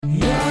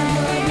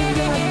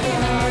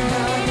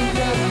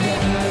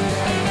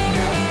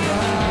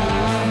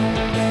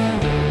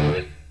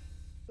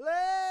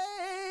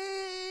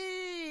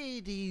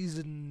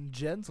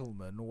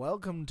gentlemen,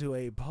 welcome to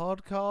a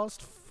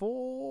podcast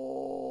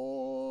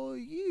for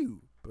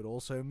you, but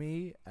also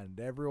me and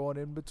everyone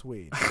in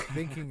between.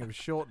 Thinking of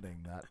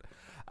shortening that.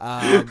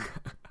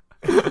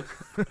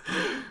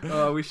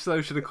 We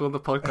should have called the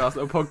podcast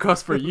a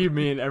podcast for you,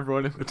 me, and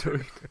everyone in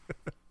between.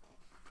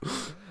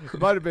 It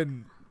might have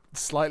been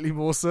slightly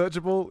more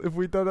searchable if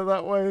we'd done it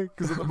that way,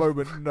 because at the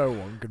moment no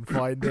one can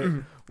find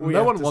it.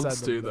 No one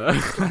wants to, though.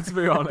 Let's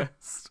be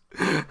honest.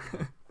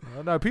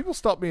 No, people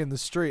stop me in the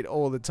street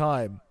all the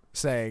time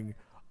saying,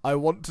 I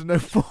want to know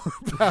more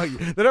about you.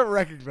 They don't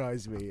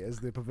recognize me as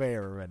the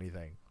purveyor of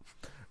anything,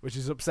 which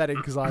is upsetting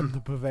because I'm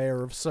the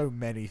purveyor of so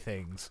many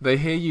things. They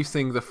hear you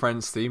sing the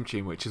Friends theme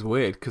tune, which is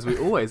weird because we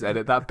always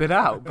edit that bit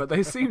out, but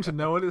they seem to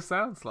know what it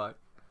sounds like.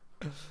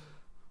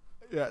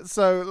 Yeah,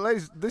 so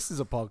ladies, this is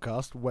a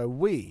podcast where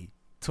we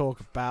talk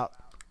about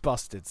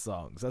busted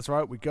songs. That's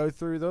right, we go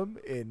through them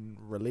in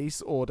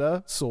release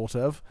order, sort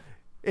of,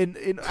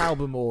 in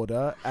album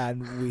order,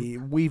 and we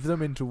weave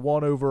them into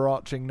one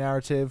overarching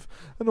narrative,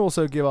 and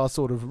also give our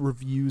sort of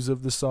reviews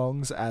of the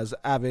songs as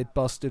avid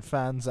Busted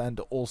fans and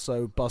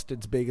also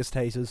Busted's biggest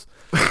haters.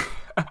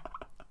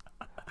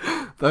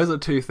 Those are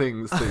two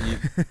things that you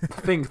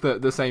think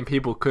that the same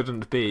people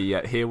couldn't be,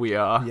 yet here we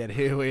are.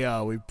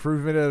 We've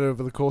proven it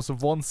over the course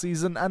of one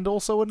season and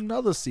also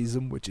another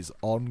season, which is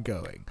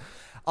ongoing.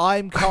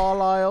 I'm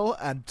Carlisle,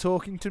 and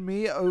talking to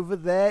me over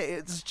there,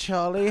 it's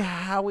Charlie.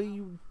 How are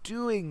you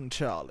doing,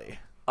 Charlie?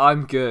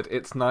 I'm good.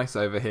 It's nice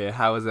over here.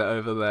 How is it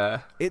over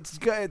there? It's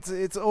good.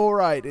 It's all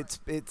right. It's.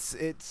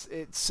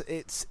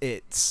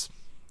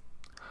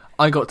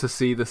 I got to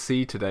see the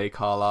sea today,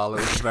 Carlisle. It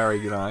was very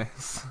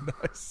nice.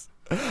 Nice.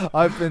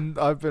 I've been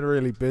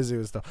really busy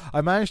with stuff. I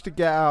managed to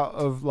get out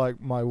of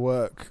my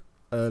work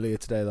earlier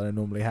today than I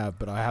normally have,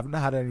 but I haven't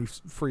had any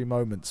free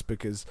moments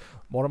because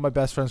one of my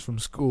best friends from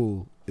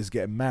school is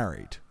getting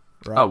married.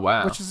 Right? Oh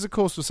wow! Which is of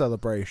course a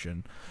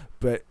celebration,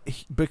 but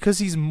because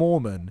he's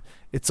Mormon,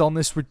 it's on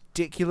this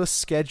ridiculous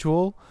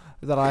schedule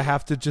that I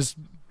have to just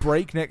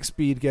breakneck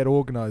speed get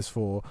organized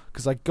for.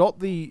 Because I had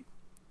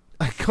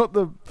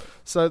to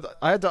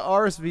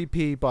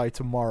RSVP by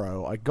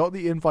tomorrow. I got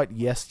the invite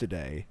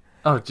yesterday.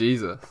 Oh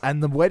Jesus!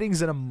 And the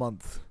wedding's in a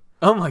month.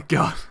 Oh my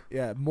God!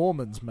 Yeah,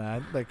 Mormons,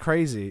 man, they're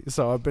crazy.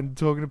 So I've been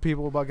talking to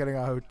people about getting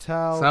a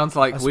hotel. Sounds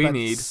like we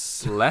need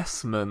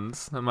less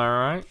mons. Am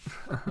I right?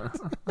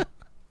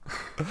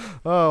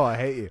 Oh, I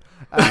hate you.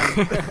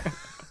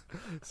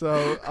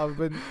 So I've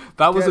been.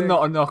 That was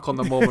not a knock on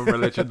the Mormon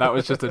religion. That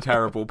was just a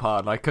terrible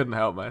pun. I couldn't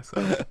help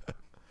myself.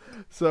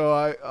 So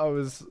I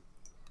was,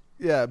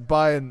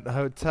 buying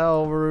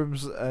hotel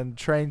rooms and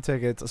train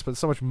tickets. I spent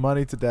so much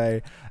money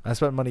today. I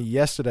spent money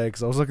yesterday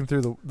because I was looking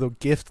through the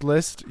gift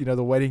list. You know,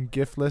 the wedding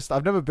gift list.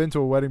 I've never been to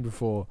a wedding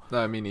before.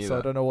 No, me neither. So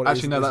I don't know what.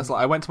 Actually, no, that's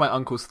I went to my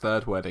uncle's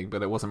third wedding,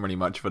 but it wasn't really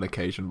much of an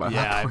occasion. By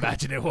that I point.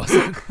 imagine it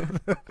wasn't.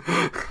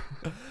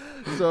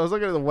 So I was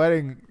looking at the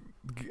wedding.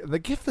 The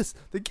gift list.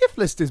 The gift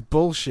list is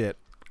bullshit.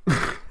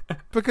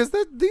 Because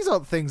these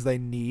aren't things they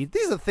need.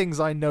 These are things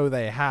I know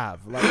they have.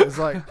 It's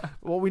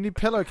we need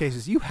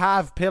pillowcases. You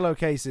have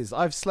pillowcases.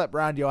 I've slept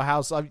around your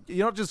house.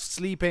 You're not just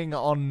sleeping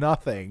on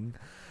nothing.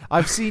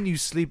 I've seen you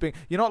sleeping.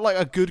 You're not like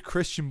a good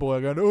Christian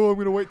boy going, oh, I'm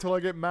going to wait till I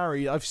get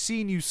married. I've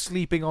seen you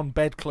sleeping on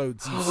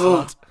bedclothes, you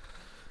slut.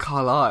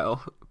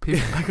 Carlisle,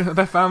 people,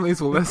 their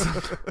families will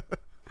listen.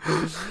 They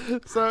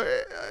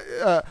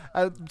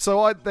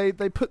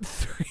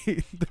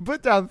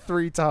put down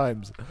 3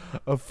 times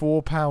a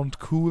 £4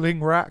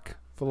 cooling rack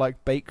for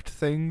baked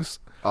things.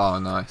 Oh,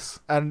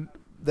 nice. And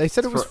they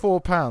said it was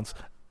 £4.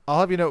 I'll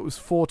have you know it was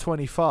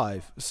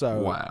 $4.25.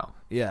 So wow.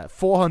 Yeah,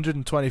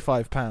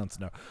 £425.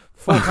 No,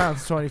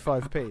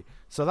 £4.25p.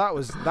 So that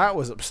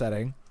was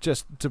upsetting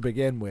just to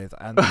begin with,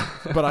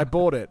 but I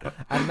bought it,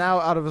 and now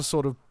out of a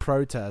sort of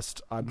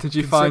protest, Did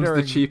you find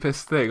the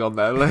cheapest thing on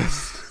their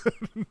list?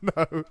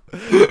 No,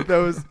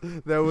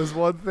 there was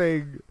one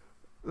thing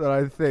that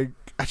I think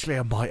actually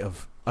I might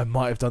have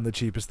done the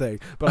cheapest thing,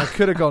 but I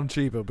could have gone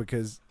cheaper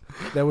because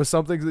there were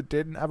some things that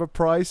didn't have a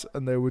price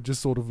and they were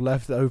just sort of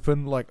left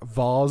open, like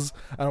vase,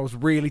 and I was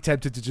really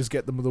tempted to just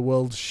get them the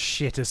world's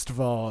shittest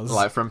vase,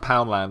 like from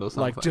Poundland or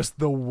something, like just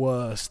the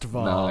worst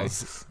vase.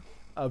 Nice.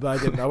 But I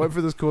didn't. I went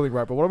for this cooling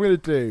rack. But what I'm going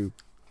to do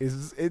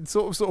is, it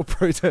sort of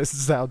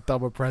protests how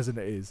dumb a present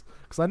it is,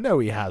 because I know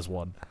he has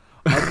one.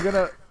 I'm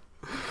gonna.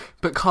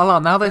 But Carlisle,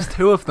 now there's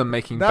 2 of them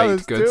making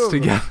baked goods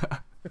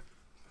together.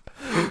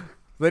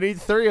 They need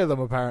 3 of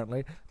them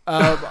apparently.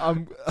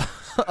 I'm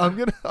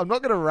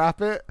not gonna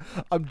wrap it.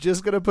 I'm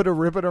just gonna put a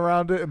ribbon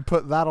around it and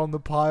put that on the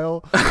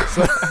pile.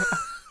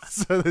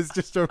 So there's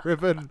just a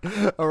ribbon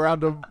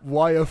around a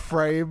wire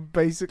frame,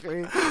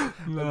 basically.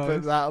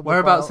 Nice.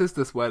 Whereabouts is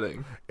this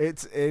wedding?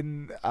 It's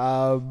in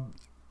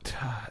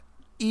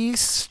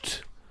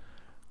East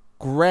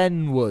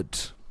Grenwood.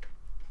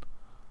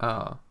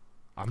 Oh.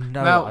 Can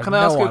I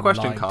ask you a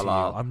question,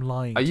 Carlisle? I'm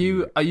lying. Are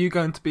you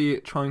going to be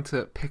trying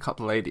to pick up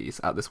ladies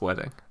at this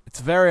wedding?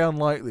 It's very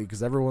unlikely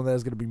because everyone there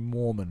is going to be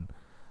Mormon.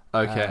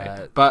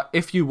 Okay, but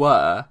if you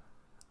were,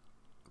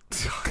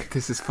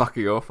 This is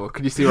fucking awful.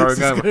 Can you see where I'm This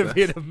is going going with to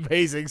be this? an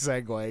amazing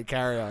segue.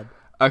 Carry on.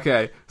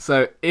 Okay,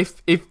 so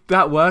if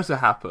that were to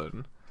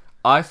happen,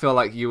 I feel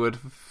like you would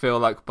feel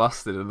like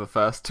busted in the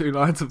first 2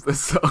 lines of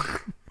this song.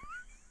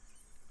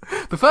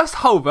 The first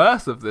whole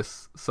verse of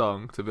this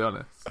song, to be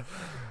honest.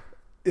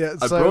 Yeah,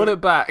 I brought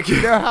it back.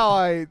 You know how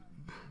I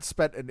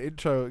spent an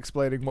intro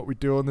explaining what we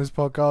do on this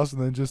podcast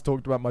and then just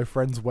talked about my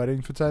friend's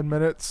wedding for 10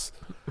 minutes?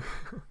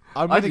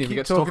 I'm I going didn't even keep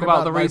get to talk talking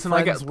about the my reason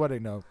I friend's get-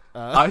 wedding. No.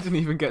 I didn't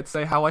even get to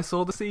say how I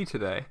saw the sea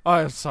today. Oh,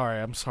 I'm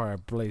sorry. I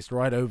blazed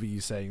right over you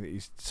saying that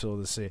you saw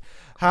the sea.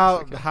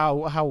 How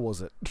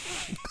was it?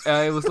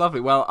 It was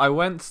lovely. Well, I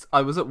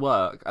was at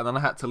work, and then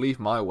I had to leave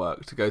my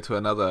work to go to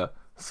another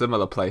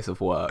similar place of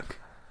work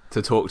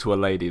to talk to a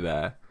lady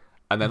there.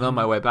 And then on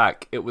my way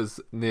back, it was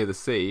near the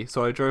sea,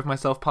 so I drove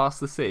myself past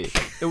the sea.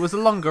 It was a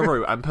longer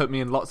route and put me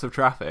in lots of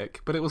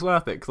traffic, but it was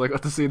worth it because I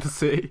got to see the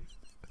sea.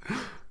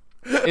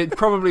 It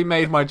probably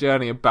made my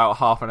journey about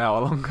half an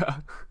hour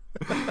longer.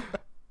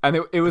 And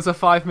it was a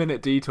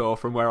 5-minute detour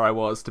from where I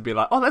was to be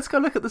like, oh, let's go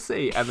look at the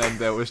sea. And then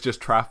there was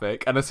just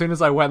traffic. And as soon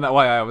as I went that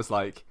way, I was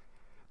like,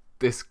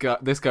 this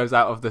goes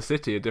out of the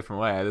city a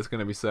different way. There's going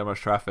to be so much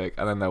traffic.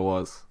 And then there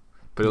was.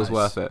 But it was Nice.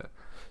 worth it.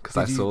 Because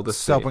I saw the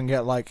sea. Stop and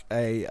get like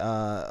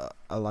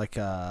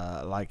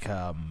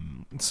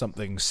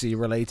something sea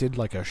related,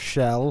 like a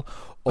shell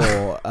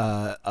or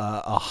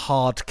a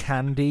hard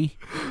candy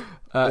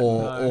No.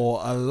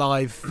 or a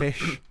live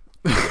fish.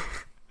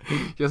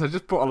 Yes, I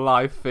just brought a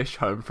live fish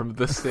home from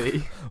the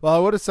sea. Well, I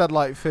would have said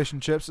like fish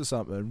and chips or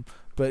something,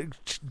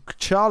 but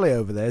Charlie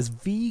over there is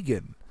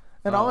vegan,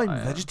 and Oh, I'm I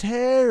am.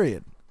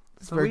 vegetarian.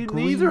 It's So very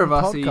neither of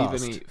us green even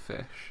podcast. eat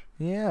fish.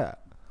 Yeah,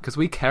 Because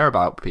we care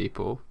about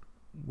people.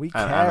 we And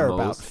care about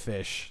animals.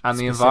 fish And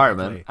the specifically.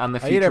 environment and the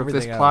I eat future of this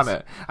everything else.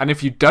 planet. And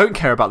if you don't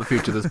care about the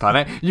future of this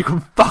planet, you can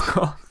fuck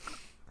off.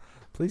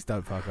 Please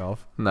don't fuck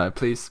off. No,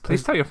 please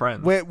tell your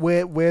friends. We're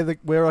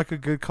like a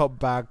good cop,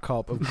 bad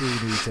cop of green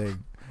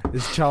eating.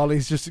 Is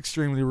Charlie's just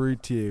extremely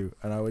rude to you,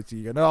 and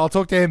you go, no, I'll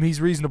talk to him. He's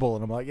reasonable,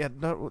 and I'm like, yeah,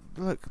 no,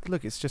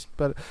 look, it's just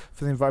better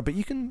for the environment. But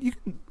you can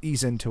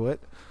ease into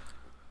it.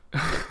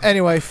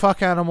 Anyway,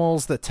 fuck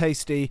animals. They're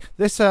tasty.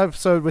 This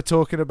episode, we're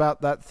talking about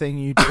that thing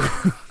you do,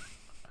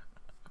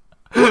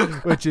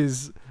 which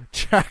is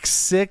track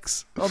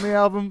 6 on the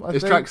album. I It's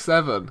think. track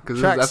 7, because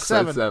this Track is episode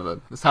 7.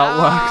 7. That's how it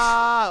works.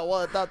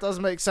 Well, that does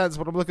make sense.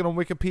 But I'm looking on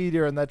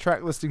Wikipedia, and their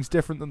track listing's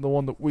different than the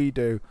one that we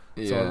do.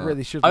 So I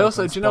really should. I look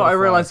also, on do you know what I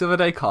Spotify. realised the other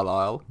day,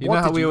 Carlisle? You What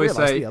know how did we you always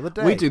realise say the other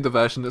day? we do the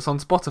version that's on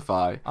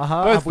Spotify.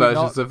 Uh-huh, Both have we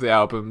versions not? of the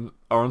album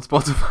are on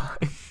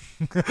Spotify.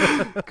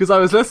 Because I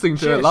was listening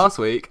to it Cheers. last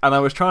week, and I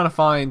was trying to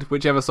find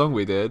whichever song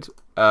we did,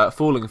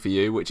 "Falling for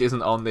You," which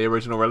isn't on the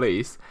original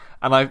release,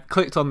 and I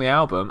clicked on the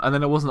album, and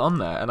then it wasn't on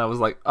there, and I was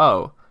like,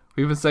 oh,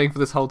 we've been saying for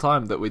this whole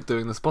time that we're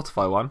doing the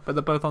Spotify one, but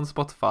they're both on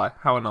Spotify.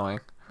 How annoying.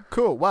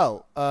 Cool.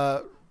 Well,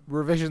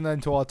 revision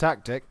then to our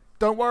tactic.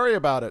 Don't worry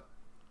about it.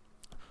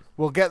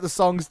 We'll get the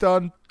songs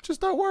done.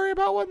 Just don't worry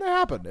about when they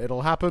happen.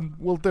 It'll happen.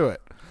 We'll do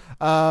it.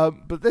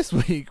 But this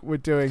week we're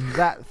doing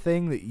That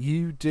Thing That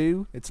You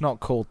Do. It's not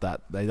called that.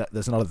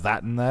 There's not a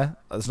that in there.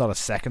 There's not a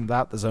second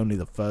that. There's only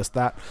the first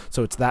that.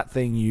 So it's That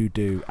Thing You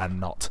Do and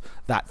not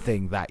That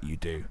Thing That You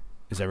Do.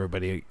 Is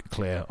everybody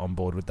clear on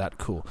board with that?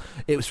 Cool.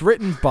 It was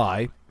written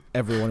by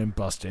everyone in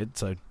Busted.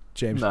 So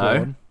James No.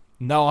 Bourne.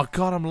 No, oh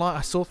God, I'm lying.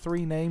 I saw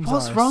 3 names.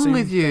 What's and I wrong assumed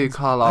with you, things-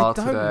 Carlisle, I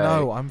don't today?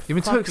 know. I'm You've been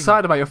too fucking-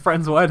 excited about your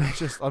friend's wedding.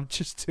 I'm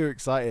just too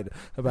excited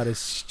about his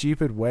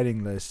stupid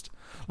wedding list.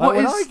 What Like,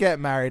 when is- I get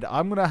married,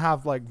 I'm gonna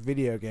have like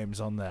video games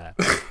on there,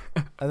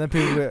 and then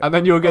people go, And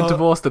then you'll get Uh,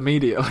 divorced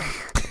immediately.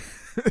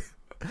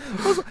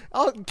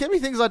 get me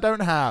things I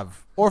don't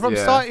have. Or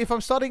if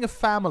I'm starting a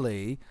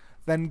family,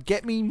 then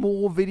get me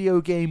more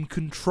video game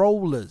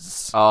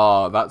controllers.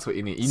 Oh, that's what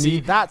you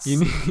need. That's you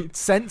need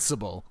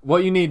sensible.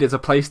 what you need is a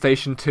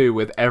PlayStation 2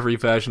 with every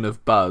version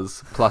of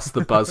Buzz plus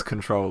the Buzz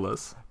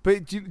controllers.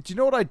 But do you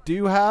know what I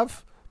do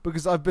have?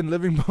 Because I've been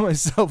living by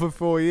myself for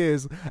 4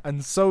 years,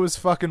 and so is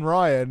fucking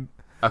Ryan.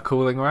 A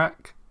cooling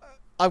rack.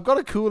 I've got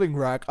a cooling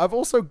rack. I've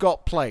also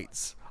got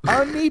plates. I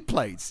don't need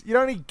plates. You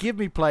don't need to give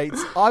me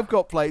plates. I've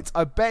got plates.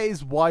 I bet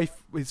his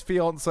wife, his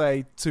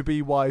fiance to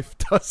be wife,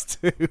 does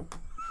too.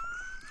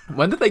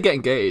 When did they get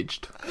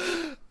engaged?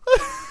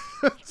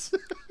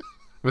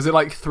 Was it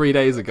like 3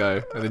 days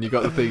ago, and then you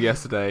got the thing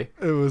yesterday?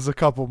 It was a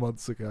couple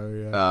months ago.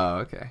 Yeah. Oh,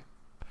 okay.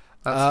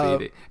 That's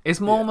speedy.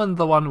 Is Mormon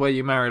the one where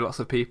you marry lots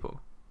of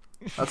people?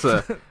 That's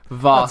a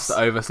vast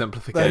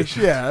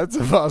oversimplification. Yeah, it's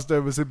a vast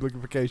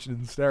oversimplification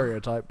and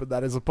stereotype, but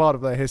that is a part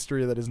of their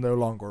history that is no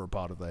longer a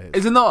part of their history.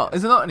 Is it not?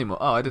 Is it not anymore?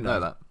 Oh, I didn't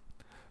know that.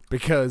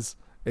 Because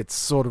it's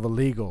sort of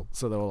illegal.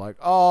 So they were like,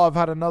 "Oh, I've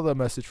had another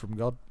message from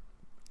God."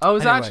 Oh,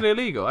 it's Anyway. actually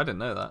illegal. I didn't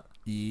know that.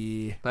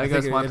 Yeah. There I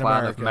goes think my in plan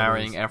of America it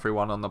marrying is.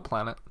 everyone on the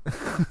planet.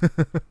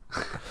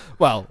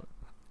 Well,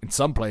 in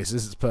some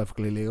places it's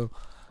perfectly legal.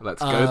 Let's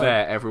go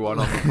there, everyone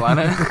on the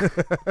planet.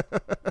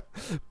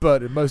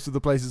 But in most of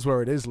the places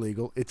where it is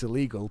legal, it's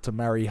illegal to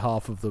marry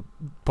half of the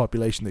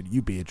population that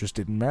you'd be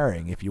interested in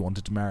marrying if you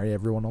wanted to marry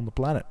everyone on the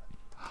planet.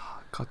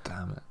 God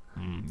damn it.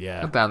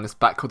 Yeah. down this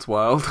backwards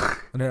world.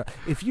 No,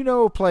 if you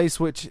know a place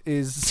which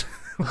is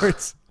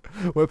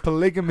where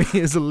polygamy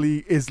is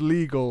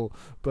legal,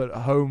 but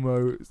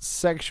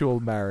homosexual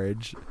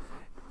marriage,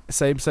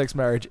 same-sex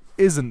marriage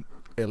isn't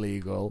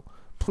illegal,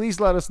 please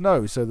let us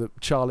know so that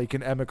Charlie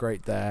can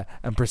emigrate there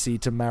and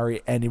proceed to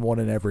marry anyone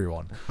and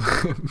everyone.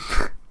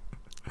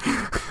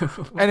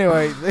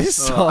 Anyway, this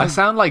song... I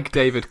sound like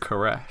David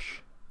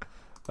Koresh.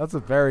 That's a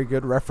very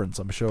good reference,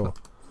 I'm sure.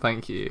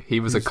 Thank you. He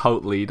was a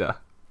cult leader.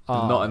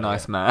 Not a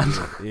nice man.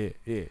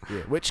 Yeah.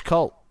 Which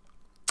cult?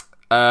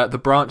 The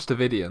Branch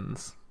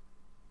Davidians.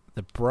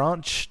 The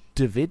Branch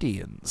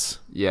Davidians.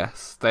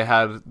 Yes, they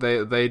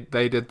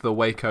did the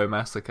Waco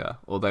massacre,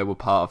 or they were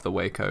part of the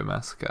Waco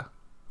massacre.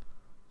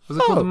 Was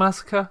it called the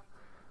massacre?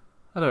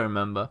 I don't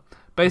remember.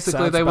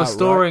 Basically, they were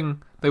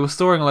storing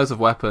loads of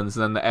weapons,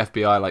 and then the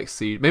FBI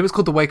siege. Maybe it's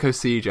called the Waco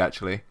siege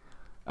actually,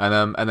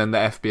 and then the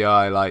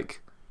FBI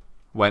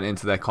went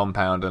into their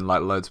compound and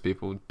loads of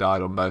people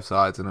died on both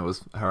sides, and it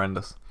was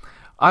horrendous.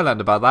 I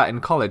learned about that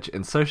in college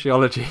in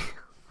sociology.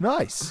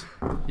 Nice.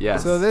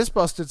 Yes. So this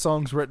Busted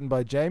song's written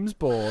by James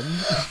Bourne,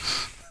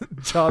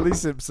 Charlie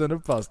Simpson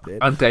of Busted,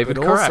 and David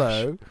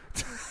Koresh.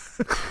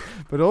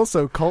 But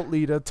also cult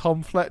leader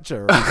Tom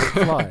Fletcher of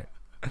Fly.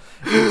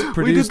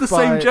 We did the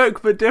same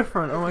joke but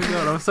different. Oh my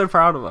god, I'm so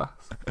proud of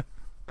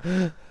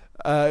us.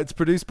 It's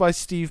produced by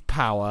Steve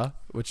Power,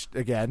 which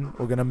again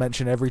we're going to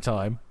mention every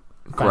time.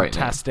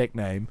 Fantastic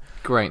name.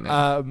 Great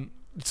name.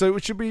 So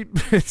it should be.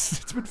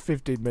 It's been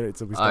 15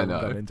 minutes and we still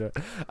haven't gone into it.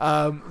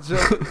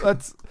 So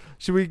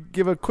should we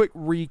give a quick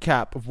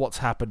recap of what's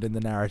happened in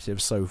the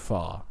narrative so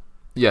far?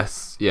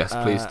 Yes,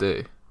 please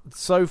do.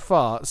 So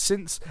far,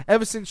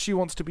 ever since She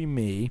Wants to Be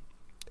Me,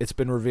 it's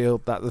been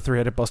revealed that the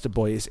three-headed Busted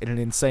Boy is in an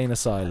insane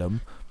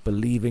asylum,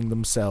 believing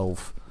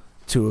themselves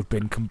to have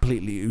been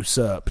completely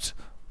usurped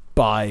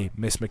by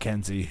Miss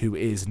Mackenzie, who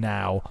is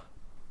now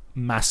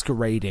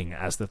masquerading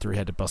as the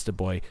three-headed Busted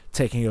Boy,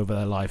 taking over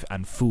their life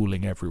and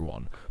fooling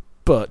everyone.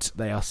 But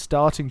they are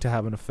starting to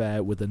have an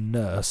affair with a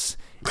nurse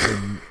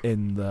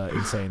in the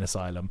insane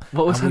asylum.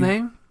 What was her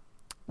name?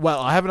 Well,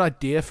 I have an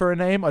idea for a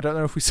name. I don't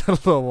know if we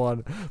settled on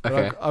one. But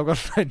Okay. I've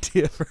got an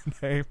idea for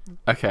a name.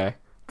 Okay.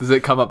 Does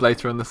it come up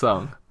later in the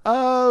song?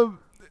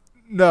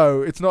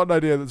 No, it's not an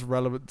idea that's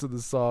relevant to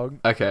the song.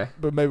 Okay.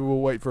 But maybe we'll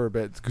wait for a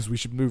bit because we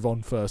should move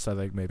on first, I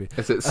think, maybe.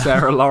 Is it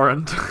Sarah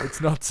Laurent? It's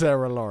not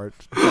Sarah Laurent.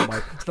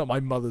 It's not my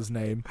mother's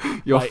name.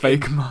 Your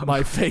fake mum.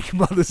 My fake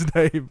mother's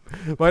name.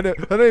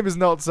 Her name is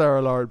not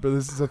Sarah Laurent, but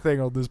this is a thing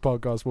on this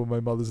podcast where my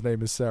mother's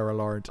name is Sarah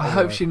Laurent. I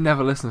hope she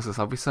never listens to this.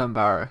 I'll be so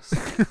embarrassed.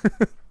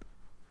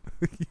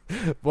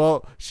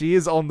 Well, she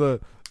is on the...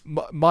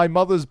 My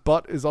mother's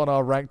butt is on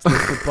our ranked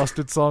list of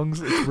busted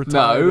songs. It's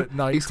retired at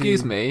 19.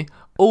 Excuse me.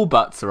 All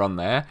butts are on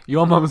there.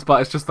 Your mum's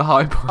butt is just the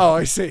high point. Oh,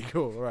 I see.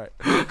 Cool. Right.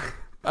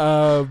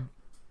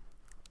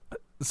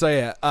 So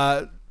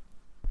yeah.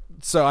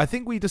 So I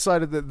think we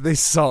decided that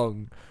this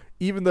song,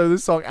 even though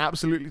this song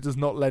absolutely does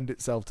not lend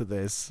itself to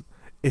this,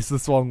 is the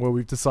song where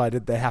we've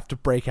decided they have to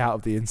break out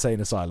of the insane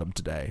asylum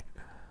today.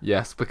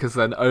 Yes, because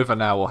then Over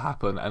Now will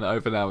happen, and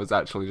Over Now is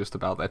actually just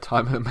about their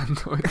time in a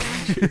mental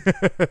institution.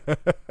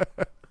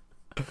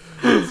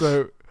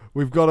 So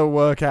we've got to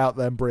work out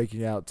them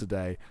breaking out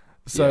today.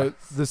 So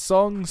Yes. the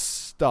song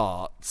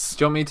starts...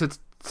 Do you want me to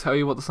tell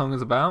you what the song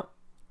is about?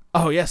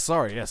 Oh, yes,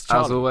 sorry. Yes,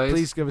 Charlie, As always.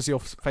 please give us your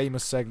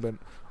famous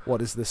segment.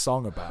 What is this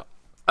song about?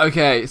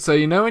 Okay, so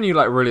you know when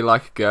you really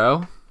like a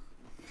girl?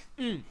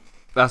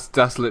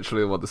 That's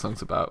literally what the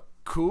song's about.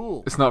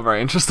 Cool. It's not a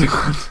very interesting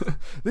one.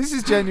 This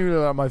is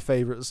genuinely my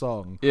favourite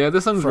song. Yeah,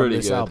 this song's from really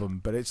this good. album,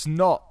 but it's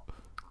not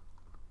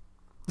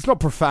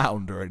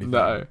profound or anything.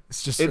 No.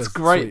 It's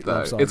Great, sweet though.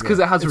 love song. It's because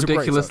it has It's a great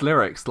ridiculous song.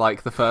 lyrics,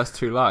 like the first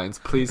two lines.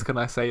 Please, can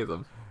I say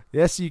them?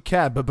 Yes, you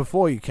can, but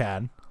before you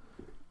can,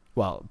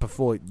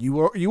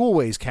 you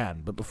always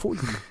can, but before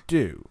you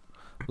do,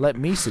 let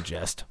me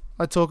suggest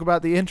I talk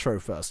about the intro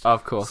first.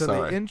 Of course, So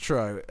sorry. the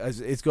intro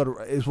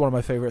is one of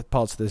my favourite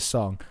parts of this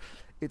song.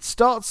 It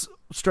starts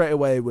straight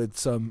away with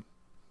some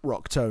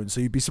rock tones,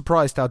 so you'd be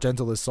surprised how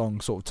gentle this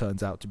song sort of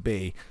turns out to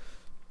be,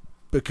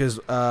 because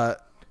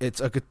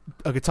it's a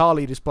guitar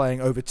lead is playing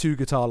over two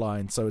guitar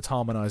lines, so it's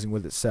harmonizing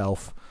with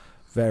itself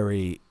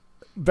very,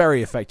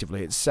 very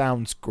effectively. It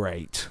sounds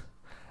great.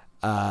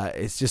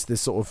 It's just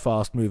this sort of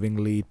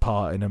fast-moving lead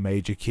part in a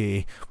major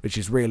key, which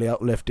is really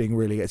uplifting,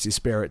 really gets your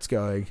spirits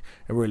going,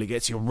 and really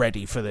gets you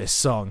ready for this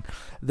song.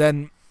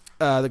 Then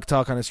the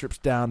guitar kind of strips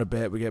down a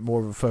bit. We get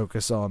more of a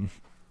focus on...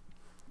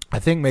 I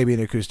think maybe an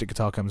acoustic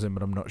guitar comes in,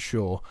 but I'm not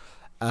sure.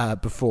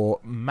 Before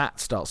Matt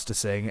starts to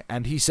sing,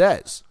 and he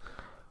says...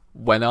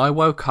 When I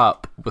woke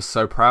up, was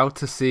so proud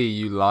to see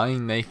you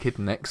lying naked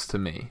next to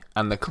me,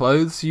 and the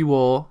clothes you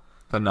wore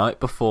the night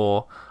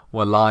before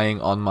were lying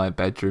on my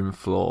bedroom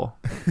floor.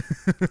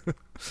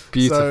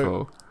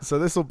 Beautiful. So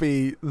this will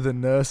be the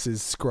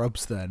nurse's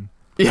scrubs then.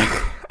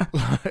 Yeah.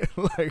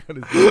 like on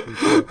his bedroom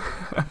floor.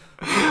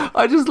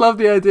 I just love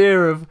the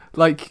idea of,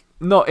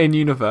 not in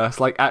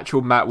universe,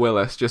 actual Matt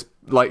Willis just,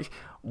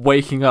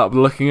 waking up,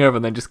 looking over,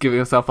 and then just giving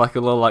himself, a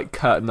little,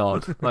 curt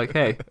nod.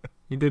 Hey,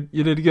 You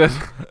did good.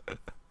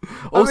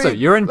 Also, mean,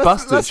 you're in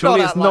let's Busted. Surely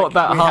not it's act not like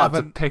that we hard to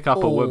haven't pick up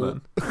a all-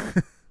 woman.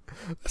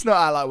 Let's not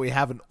act like we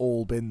haven't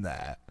all been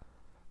there.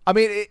 I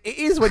mean, it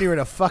is when you're in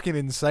a fucking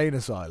insane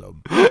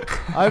asylum.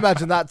 I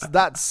imagine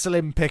that's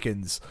slim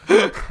pickings.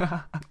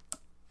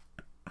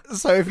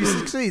 So if you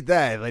succeed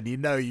there, then you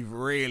know you've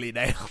really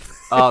nailed it.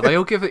 Oh, they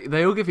all give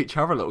each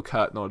other a little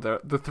curt nod. They're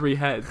the three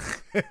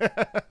heads.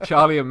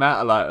 Charlie and Matt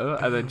are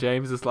like, and then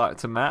James is like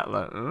to Matt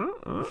like,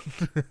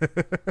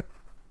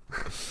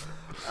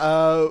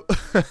 So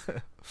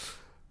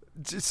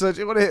do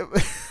you want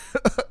to?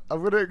 I'm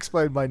going to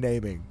explain my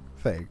naming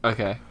thing.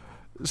 Okay.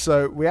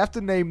 So we have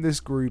to name this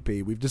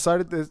groupie. We've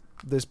decided this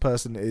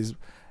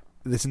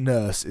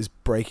nurse is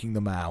breaking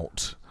them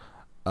out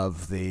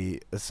of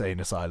the insane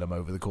asylum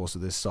over the course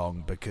of this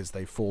song because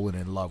they've fallen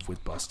in love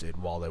with Busted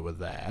while they were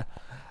there.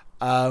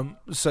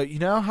 So you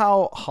know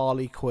how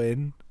Harley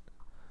Quinn,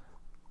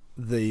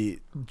 the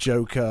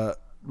Joker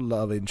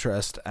love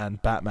interest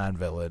and Batman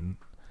villain,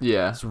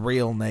 Yeah. his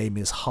real name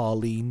is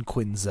Harleen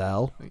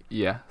Quinzel.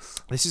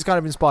 Yes. This is kind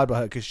of inspired by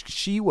her because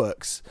she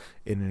works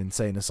in an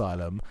insane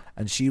asylum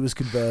and she was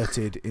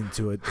converted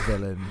into a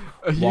villain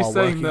Are you while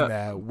saying working there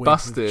that with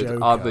Busted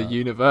the are the Joker.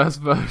 universe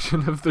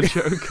version of the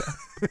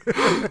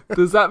Joker?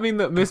 Does that mean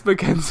that Miss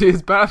Mackenzie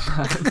is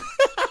Batman?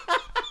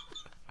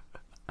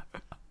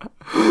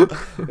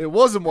 It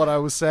wasn't what I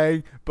was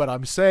saying, but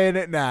I'm saying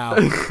it now.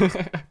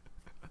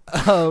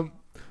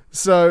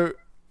 So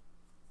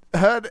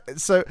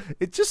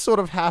it just sort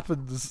of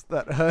happens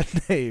that her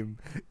name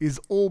is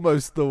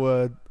almost the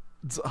word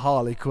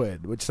Harley Quinn,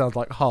 which sounds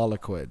like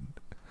Harlequin,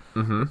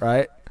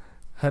 right?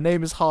 Her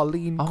name is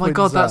Harleen. Oh my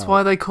god, that's Quinzel.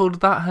 why they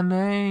called that her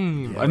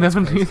name. Yeah, I never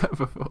that's knew crazy. that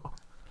before.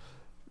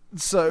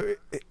 So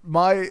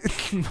my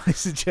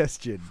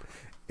suggestion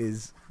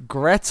is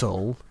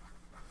Gretel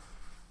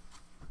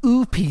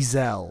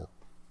Oopizel,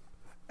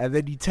 and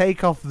then you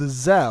take off the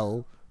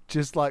Zell,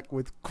 just like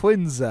with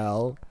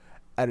Quinzel,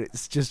 and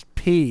it's just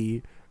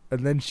P,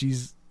 and then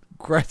she's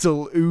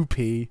Gretel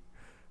Oopie.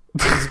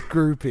 It's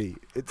Groupie.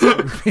 It's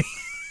Groupie.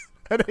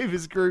 Her name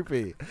is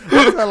Groupie.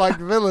 That's her like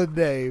villain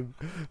name,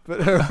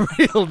 but her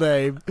real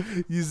name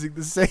using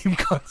the same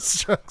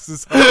constructs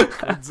as Harley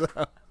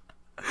Quinzel.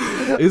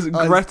 Is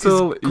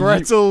Gretel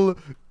Gretel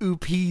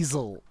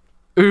Oopizel.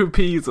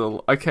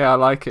 Oopizel? Okay, I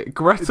like it.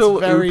 Gretel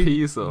It's very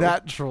Oopizel.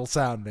 natural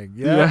sounding,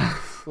 yeah? Yeah.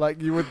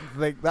 Like you wouldn't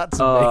think that's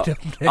a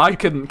made-up name. I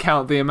couldn't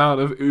count the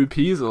amount of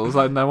Oopizels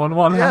I know on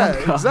one hand.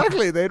 Yeah,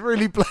 exactly. They'd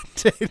really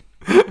blend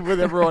in with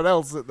everyone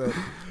else at the,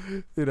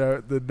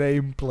 the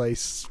name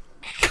place.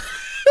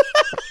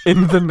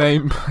 In the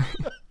name.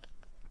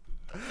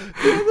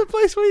 The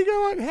place where you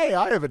go like, hey,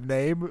 I have a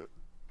name.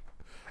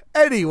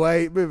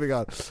 Anyway, moving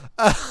on.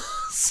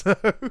 So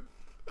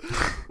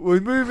we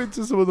move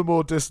into some of the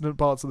more dissonant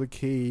parts of the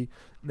key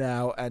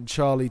now, and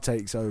Charlie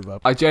takes over.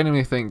 I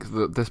genuinely think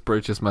that this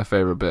bridge is my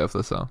favourite bit of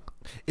the song.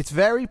 It's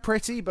very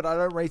pretty, but I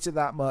don't rate it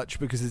that much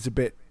because it's a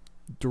bit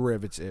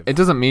derivative. It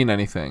doesn't mean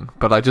anything,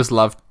 but I just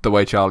love the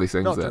way Charlie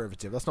sings Not it.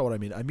 derivative. That's not what I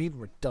mean. I mean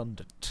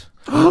redundant.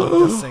 He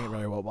doesn't sing it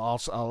very well,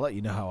 but I'll let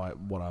you know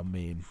what I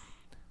mean.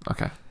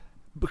 Okay.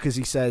 Because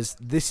he says,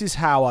 "This is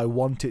how I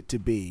want it to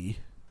be.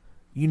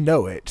 You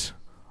know it.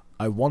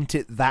 I want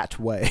it that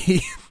way."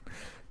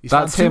 He's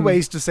That's found two him.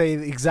 ways to say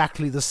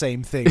exactly the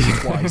same thing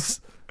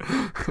twice.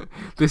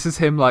 This is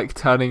him like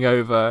turning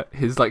over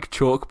his like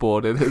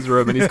chalkboard in his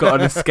room and he's got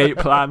an escape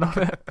plan on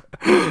it.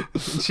 And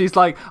she's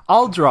like,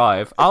 I'll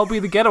drive. I'll be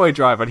the getaway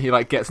driver. And he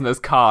like gets in his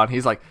car and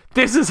he's like,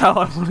 this is how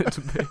I want it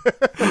to be.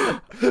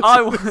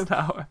 I want it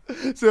that way.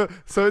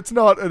 So it's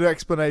not an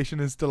explanation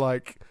as to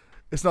like,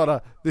 it's not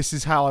a, this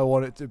is how I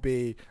want it to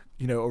be,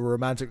 a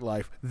romantic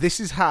life.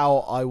 This is how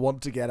I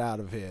want to get out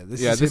of here.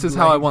 This is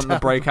how I want the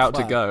breakout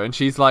to go. And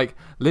she's like,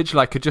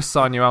 literally, I could just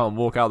sign you out and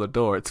walk out the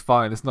door. It's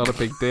fine. It's not a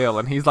big deal.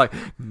 And he's like,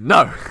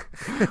 no,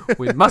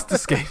 we must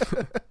escape.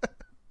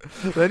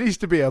 There needs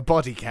to be a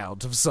body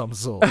count of some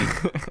sort.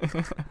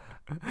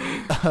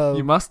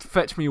 You must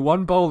fetch me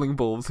one bowling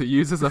ball to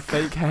use as a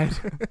fake head.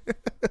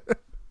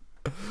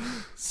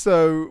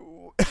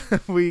 So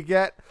we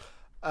get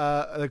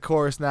the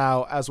chorus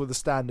now, as with the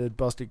standard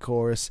Busted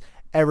chorus.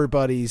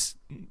 Everybody's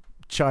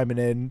chiming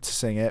in to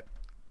sing it.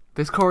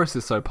 This chorus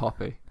is so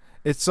poppy.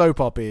 It's so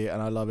poppy,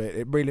 and I love it.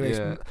 It really makes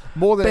Yeah.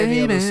 more than any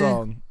other Baby.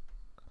 song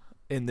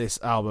in this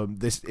album.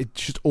 It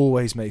just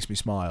always makes me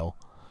smile.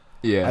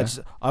 Yeah.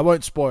 I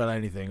won't spoil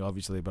anything,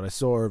 obviously, but I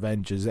saw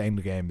Avengers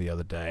Endgame the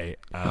other day,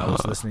 and I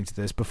was listening to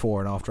this before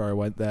and after I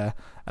went there,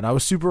 and I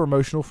was super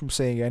emotional from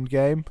seeing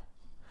Endgame.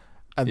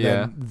 And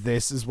then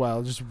this as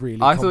well, just really.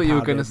 I thought you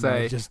were going to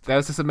compounded, and say, there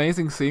was this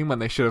amazing scene when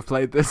they should have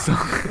played this song.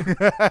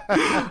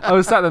 I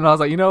was sat there and I was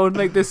like, what would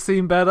make this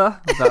scene better?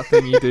 That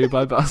Thing You Do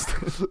by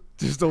Busted.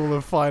 just all the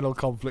final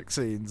conflict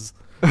scenes,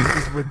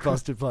 just with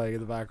Busted playing in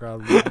the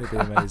background. Wouldn't it be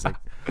amazing?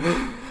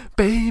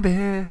 Baby,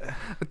 I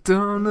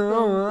don't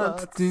know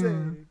what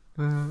to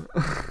do.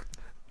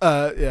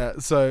 Yeah,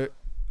 so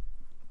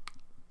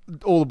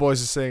all the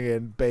boys are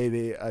singing,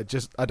 "Baby, I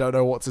don't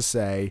know what to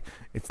say.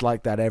 It's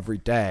like that every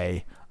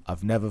day.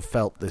 I've never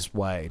felt this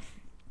way."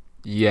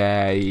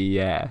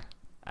 Yeah.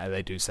 And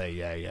they do say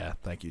yeah.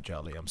 Thank you,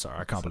 Charlie. I'm sorry.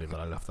 I can't believe that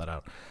I left that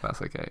out. That's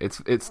okay.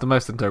 It's the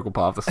most integral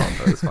part of the song,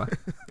 though. It's fine.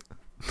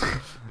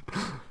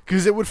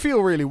 Because it would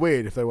feel really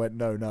weird if they went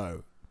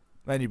no.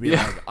 Then you'd be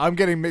like, I'm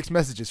getting mixed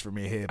messages from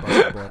you here,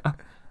 Buster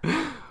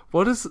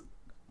Boy.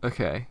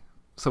 Okay.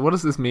 So what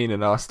does this mean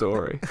in our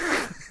story?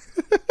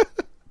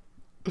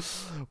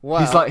 Wow.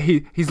 He's like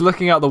he's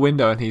looking out the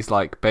window and he's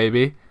like,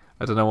 baby,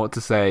 I don't know what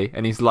to say.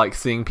 And he's like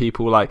seeing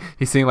people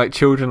he's seeing like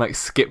children like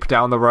skip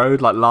down the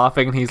road like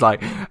laughing, and he's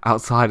like,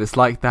 outside it's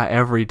like that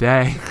every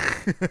day.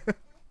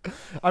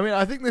 I mean,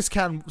 I think this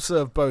can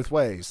serve both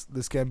ways.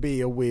 This can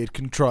be a weird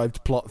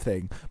contrived plot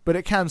thing, but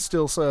it can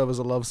still serve as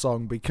a love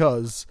song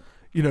because,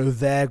 you know,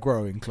 they're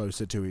growing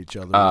closer to each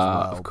other as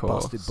well. Of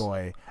course. Busted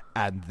Boy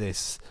and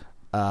this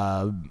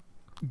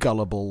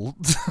gullible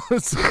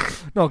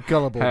not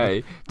gullible.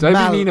 Hey,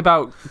 don't be mean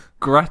about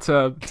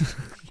Greta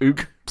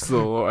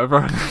Oopsel or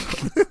whatever.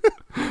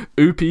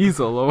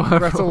 Oopeasel or whatever.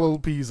 Gretel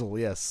Oopsel,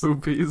 yes.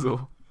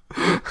 Oopeasel.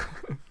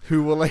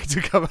 Who will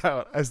later come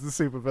out as the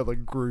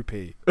supervillain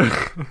groupie.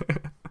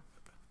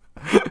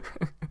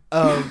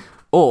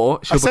 Or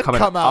she'll I said become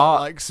come an out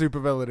art. like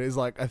supervillain is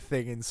like a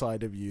thing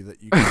inside of you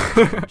that you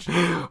can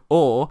change.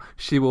 Or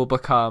she will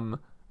become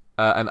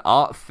an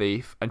art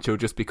thief, and she'll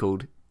just be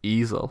called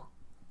Easel.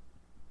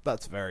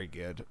 That's very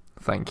good.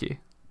 Thank you.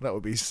 That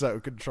would be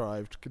so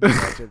contrived. Can you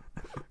imagine?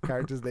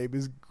 Character's name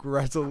is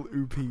Gretel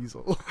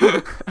Oopsel.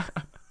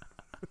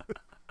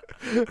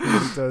 He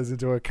turns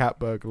into a cat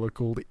burglar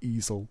called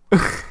Easel.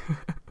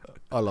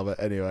 I love it.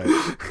 Anyway,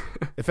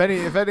 if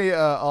any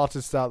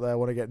artists out there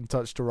want to get in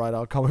touch to write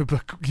our comic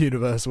book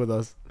universe with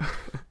us,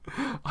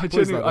 I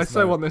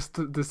know. want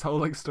this whole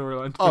like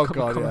storyline. Oh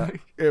god, yeah,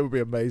 it would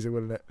be amazing,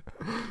 wouldn't it?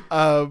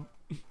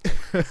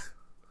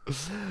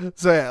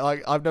 So yeah,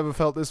 like I've never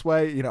felt this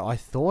way. You know, I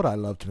thought I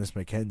loved Miss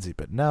Mackenzie,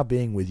 but now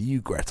being with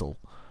you, Gretel,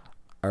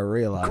 I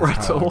realise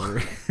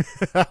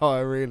how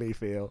I really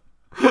feel.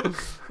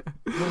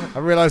 I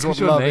realise what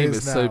your love name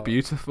is now. so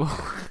beautiful.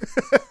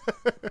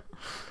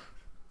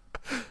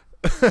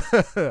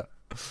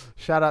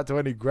 Shout out to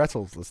any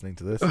Gretels listening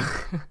to this.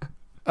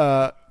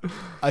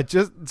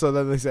 So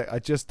then they say, I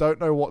just don't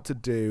know what to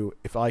do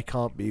if I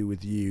can't be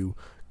with you.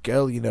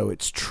 Girl, you know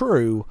it's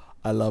true.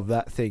 I love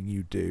that thing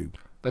you do.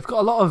 They've got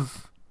a lot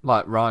of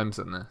like rhymes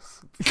in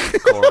this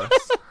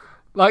chorus.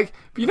 Like,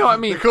 you know what I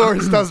mean? The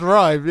chorus does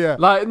rhyme, yeah.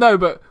 Like, no,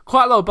 but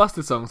quite a lot of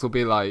Busted songs will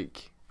be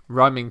like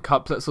rhyming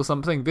couplets or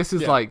something. This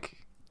is like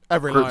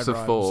every groups line of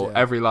rhymes, four. yeah.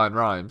 Every line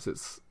rhymes.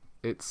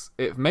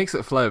 It makes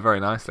it flow very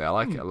nicely. I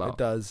like it a lot. It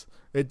does.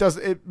 It does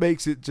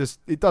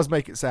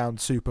make it sound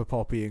super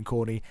poppy and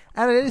corny,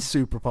 and it is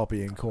super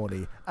poppy and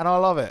corny, and I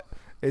love it.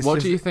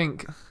 What do you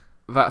think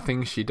that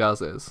thing she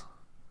does is?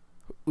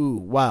 Ooh,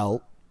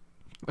 well,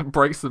 It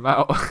breaks them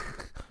out.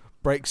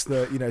 breaks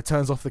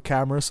turns off the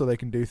camera so they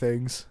can do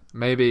things.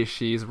 Maybe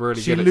she's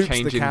really She good at loops the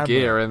changing camera.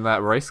 gear in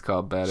that race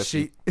car bed. If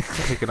She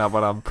she's picking up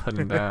what I'm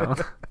putting down.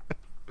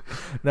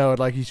 No, I'd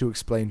like you to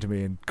explain to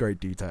me in great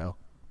detail.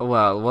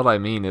 Well, what I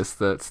mean is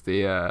that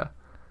the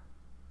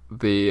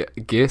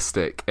gear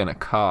stick in a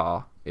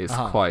car is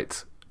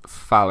quite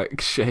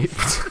phallic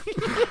shaped.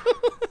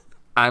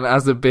 And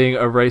as of being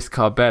a race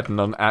car bed and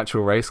not an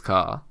actual race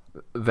car,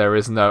 there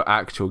is no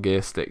actual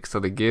gear stick. So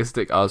the gear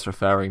stick I was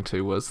referring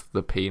to was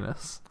the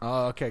penis.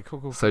 Oh, okay,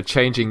 cool. So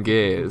changing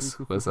gears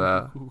was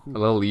a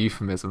little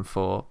euphemism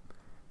for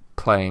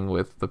playing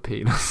with the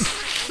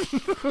penis.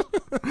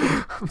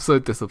 I'm so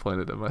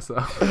disappointed in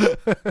myself.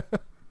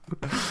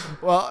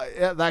 Well,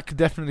 yeah, that could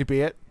definitely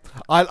be it.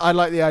 I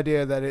like the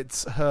idea that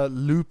it's her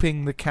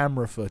looping the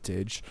camera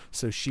footage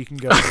so she can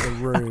go into the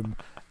room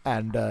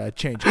and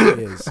change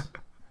gears.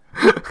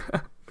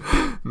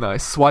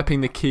 Nice.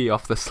 Swiping the key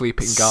off the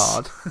sleeping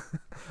guard.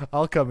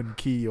 I'll come and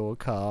key your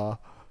car.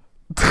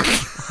 What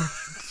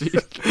is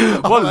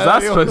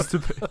that supposed to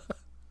be?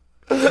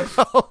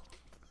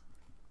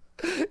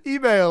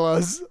 Email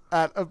us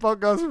at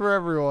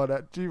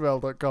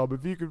apodcastforeveryone@gmail.com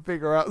if you can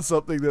figure out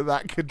something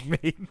that could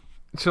mean.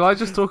 Shall I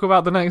just talk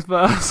about the next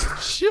verse?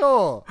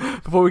 Sure.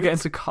 Before we get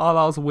into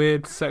Carlisle's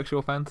weird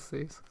sexual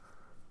fantasies.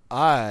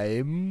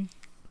 I'm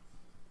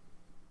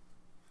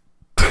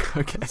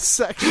Okay.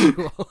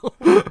 sexual.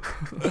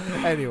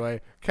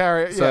 Anyway,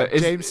 carry. So Yeah,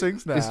 James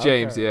sings now. It's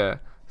James, Okay. yeah.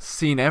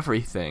 Seen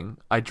everything.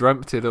 I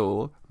dreamt it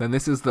all. Then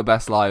this is the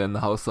best line in the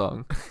whole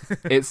song.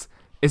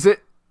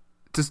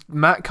 Does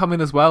Matt come in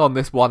as well on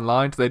this one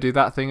line? Do they do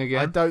that thing I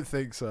again? don't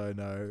think so,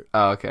 no.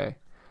 Oh, okay.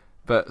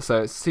 But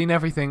so it's seen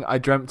everything, I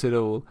dreamt it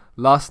all.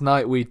 Last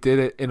night we did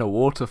it in a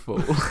waterfall.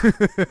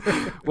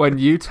 When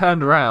you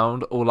turned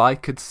around, all I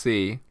could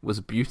see was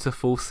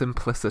beautiful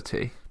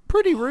simplicity.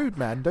 Pretty rude,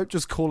 man. Don't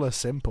just call her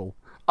simple.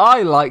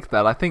 I like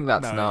that. I think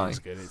that's No, nice. it's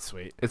good. It's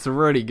sweet. It's a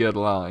really good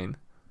line.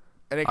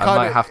 And it I kind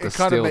might of have to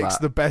steal makes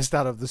that. the best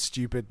out of the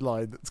stupid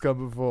line that's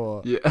come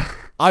before. Yeah.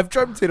 I've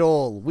dreamt it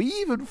all. We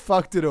even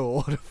fucked it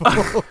all.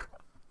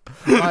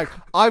 Like,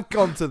 I've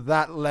gone to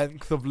that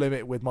length of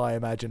limit with my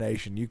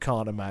imagination. You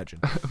can't imagine.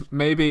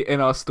 Maybe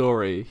in our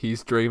story,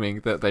 he's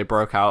dreaming that they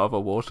broke out of a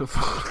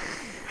waterfall.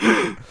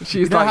 She's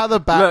You know like, how the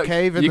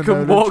Batcave in you the can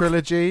Nolan walk.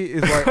 trilogy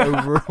is like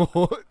over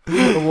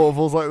the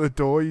waterfall's like the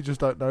door. You just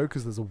don't know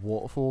because there's a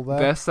waterfall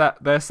there.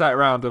 They're sat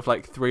around with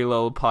like two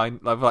little pine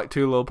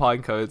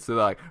cones. They're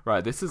like,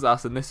 right, this is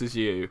us and this is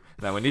you.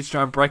 Now we need to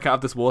try and break out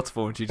of this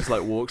waterfall. And she just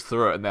like walks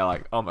through it, and they're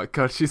like, oh my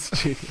god, she's a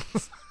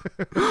genius.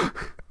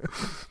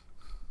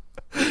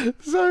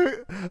 So,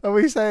 are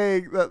we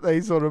saying that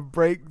they sort of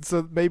break?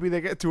 So maybe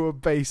they get to a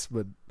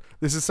basement.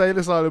 This insane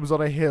asylum's on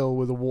a hill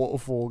with a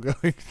waterfall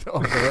going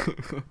on it,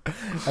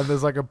 and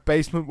there's like a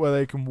basement where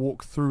they can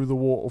walk through the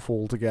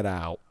waterfall to get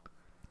out.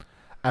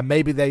 And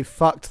maybe they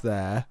fucked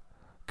there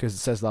because it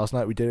says last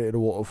night we did it in a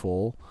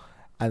waterfall,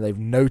 and they've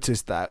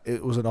noticed that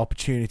it was an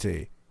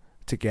opportunity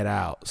to get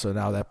out. So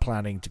now they're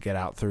planning to get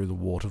out through the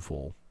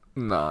waterfall.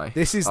 Nice.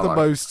 This is I the like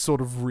most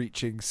sort of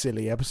reaching,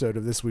 silly episode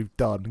of this we've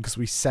done because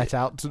we set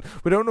out to.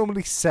 We don't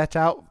normally set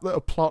out that a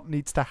plot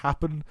needs to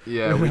happen.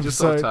 Yeah, in we an just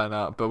sort of episode. turn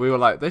up, but we were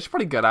like, they should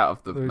probably get out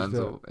of the They should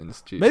mental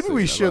institute. Maybe soon,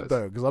 we should otherwise-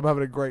 though, because I'm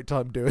having a great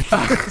time doing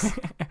this.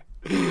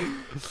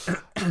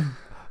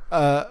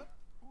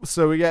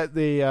 So we get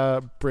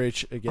the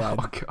bridge again. Oh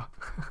my god.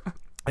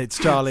 It's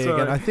Charlie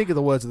Sorry. again. I think the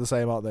words are the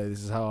same, aren't they?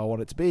 This is how I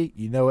want it to be.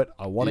 You know it.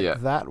 I want Yeah.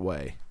 it that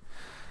way.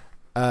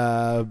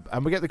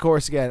 And we get the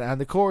chorus again,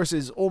 and the chorus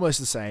is almost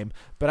the same,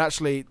 but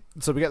actually,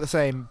 so we get the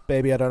same.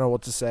 Baby, I don't know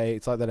what to say.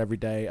 It's like that every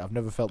day. I've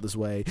never felt this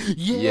way.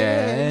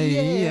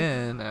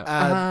 Yeah. No,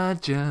 I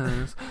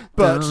just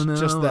But don't know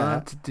just there,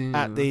 what to do.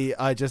 At the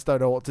I just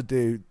don't know what to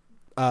do.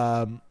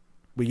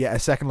 We get a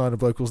second line of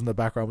vocals in the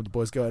background with the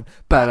boys going,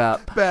 Ba-da,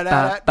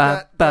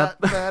 ba-ba-ba.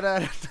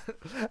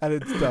 and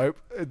it's dope.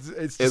 It's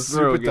It's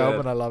super real dope, good.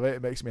 and I love it.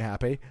 It makes me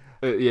happy.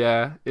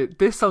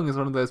 This song is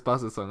one of those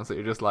buzzer songs that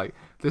you're just like,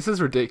 this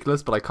is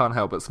ridiculous, but I can't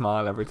help but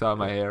smile every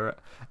time I hear it.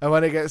 And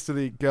when it gets to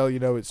the girl, you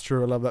know it's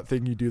true. I love that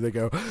thing you do. They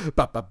go,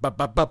 ba ba ba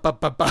ba ba ba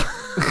ba ba.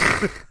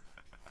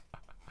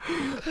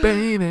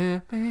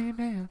 Baby,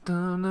 I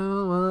don't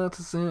know what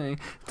to say.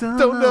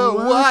 Don't know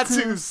what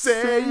to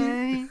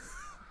say.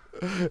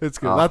 It's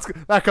good. Oh.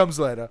 That comes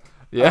later.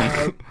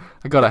 Yeah,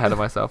 I got ahead of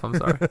myself. I'm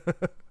sorry.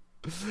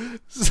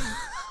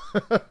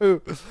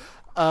 So,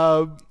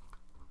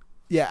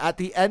 yeah, at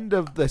the end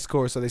of this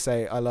chorus, so they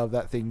say, "I love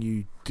that thing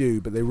you do,"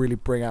 but they really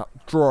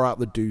draw out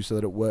the do so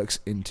that it works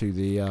into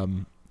the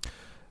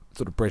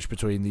sort of bridge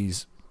between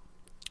these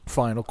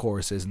final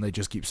choruses, and they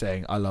just keep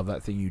saying, "I love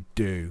that thing you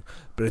do,"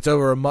 but it's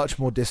over a much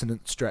more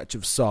dissonant stretch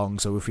of song,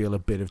 so we feel a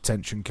bit of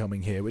tension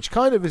coming here, which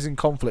kind of is in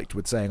conflict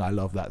with saying, "I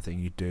love that thing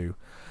you do,"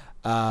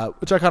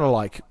 which I kind of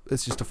like.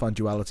 It's just a fun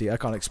duality. I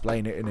can't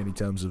explain it in any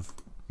terms of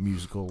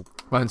musical.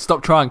 Well,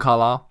 stop trying,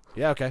 Carlisle.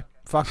 Yeah, okay.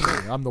 Fuck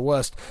me, I'm the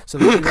worst. So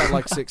they do that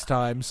like 6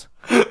 times,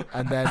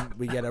 and then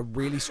we get a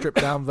really stripped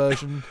down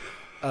version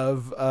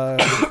of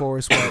the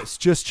chorus where it's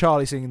just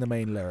Charlie singing the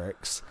main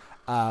lyrics,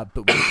 but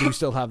we do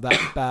still have that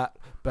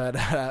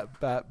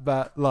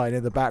bat line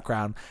in the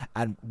background,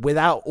 and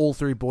without all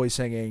 3 boys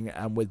singing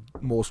and with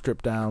more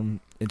stripped down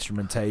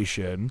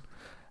instrumentation,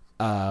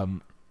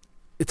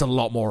 it's a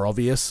lot more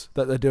obvious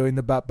that they're doing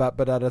the bat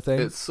thing.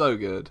 It's so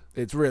good.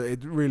 It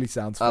really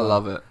sounds fun. I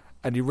love it.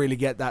 And you really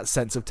get that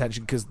sense of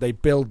tension because they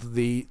build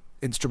the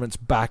instruments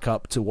back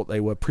up to what they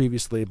were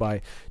previously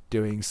by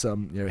doing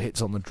some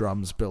hits on the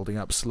drums, building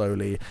up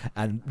slowly,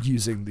 and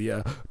using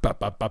the ba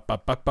ba ba ba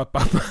ba ba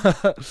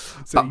ba.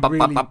 So you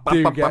really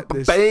do get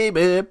this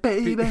baby.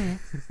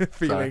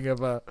 feeling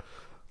of a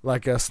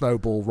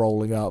snowball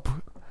rolling up,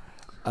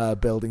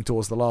 building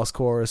towards the last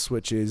chorus,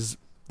 which is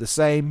the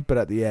same, but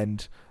at the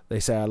end they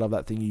say, "I love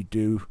that thing you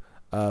do,"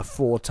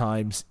 4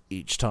 times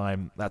each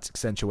time. That's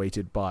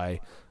accentuated by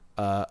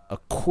a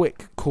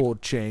quick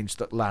chord change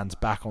that lands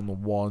back on the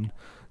 1.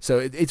 So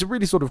it's a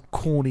really sort of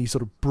corny,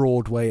 sort of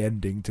Broadway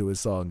ending to a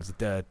song. It's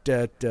da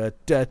da da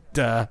da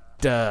da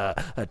da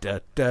da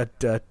da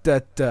da da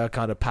da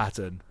kind of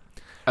pattern.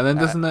 And then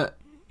doesn't it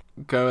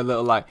go a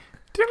little like?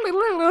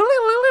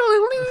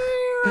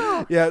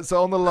 Yeah,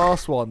 so on the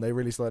last one, they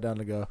really slow down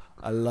and go,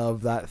 "I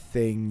love that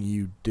thing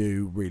you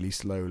do," really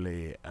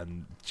slowly,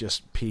 and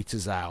just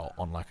peters out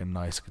on like a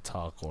nice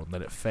guitar chord, and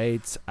then it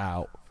fades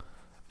out,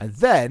 and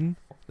then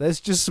there's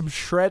just some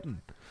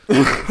shredding,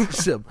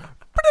 some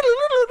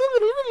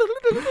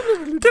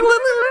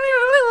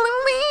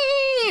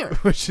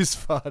which is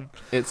fun.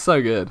 It's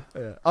so good.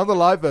 Yeah. On the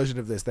live version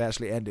of this, they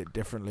actually end it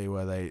differently,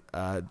 where they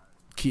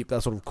keep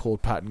that sort of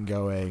chord pattern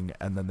going,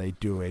 and then they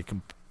do a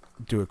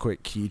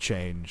quick key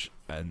change,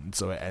 and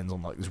so it ends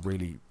on like this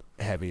really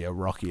heavier,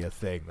 rockier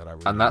thing that I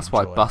really And that's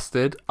why enjoy.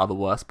 Busted are the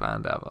worst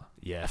band ever.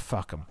 Yeah,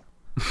 fuck them.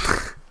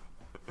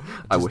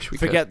 I wish we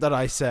forget that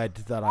I said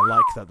that I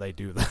like that they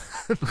do that.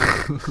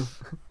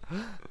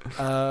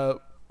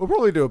 We'll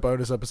probably do a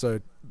bonus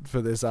episode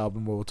for this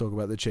album where we'll talk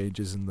about the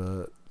changes in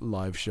the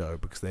live show,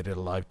 because they did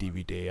a live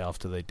DVD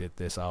after they did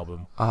this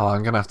album. Oh,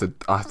 I'm gonna have to.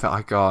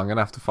 I'm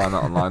gonna have to find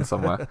that online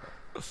somewhere.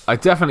 I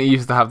definitely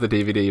used to have the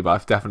DVD, but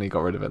I've definitely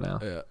got rid of it now.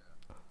 Yeah.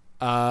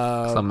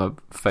 'Cause I'm a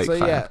fake So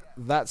fan. yeah,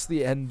 that's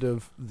the end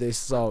of this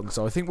song.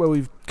 So I think where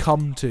we've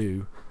come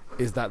to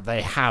is that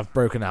they have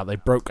broken out. They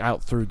broke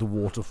out through the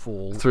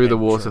waterfall. Through the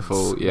entrance.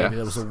 waterfall, yeah. Maybe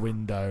there was a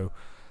window.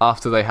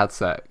 After they had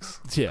sex.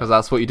 Yeah. Because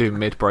that's what you do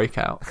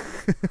mid-breakout.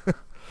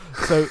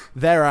 So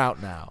they're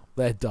out now.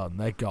 They're done.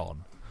 They're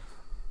gone.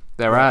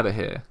 They're out of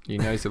here. You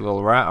nosy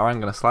little rat, or I'm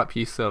going to slap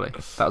you silly.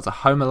 That was a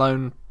Home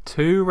Alone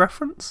 2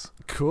 reference?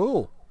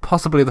 Cool.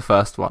 Possibly the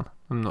first one.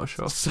 I'm not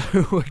sure. So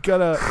we're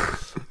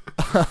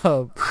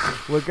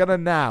gonna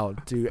now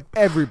do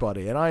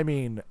everybody, and I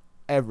mean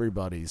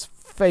everybody's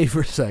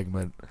favorite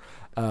segment,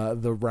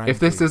 the ranking. If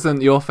this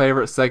isn't your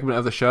favourite segment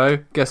of the show,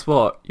 guess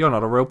what? You're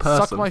not a real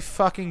person. Suck my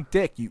fucking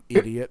dick, you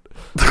idiot.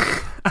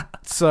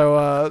 So,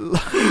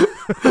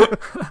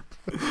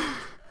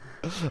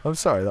 I'm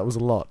sorry, that was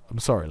a lot. I'm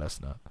sorry,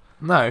 listener.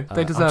 No,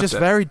 they deserved it. I'm just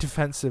very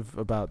defensive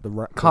about the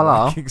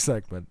Carlisle, ranking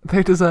segment.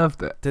 They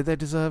deserved it. Did they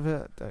deserve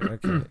it?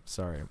 Okay,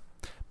 sorry.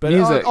 But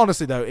Music.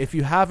 Honestly, though, if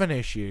you have an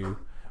issue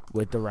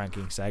with the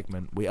ranking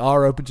segment, we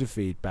are open to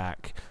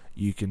feedback.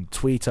 You can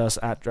tweet us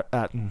at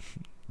no,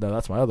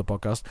 that's my other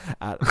podcast,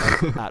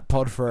 at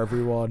Pod for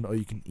Everyone, or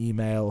you can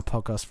email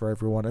Podcast for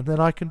Everyone, and then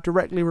I can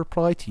directly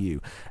reply to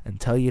you and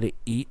tell you to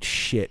eat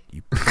shit,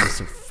 you piece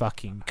of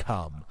fucking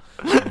cum.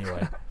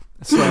 Anyway,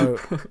 so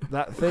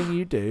that thing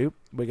you do,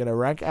 we're going to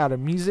rank out a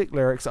music,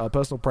 lyrics, our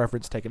personal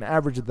preference, take an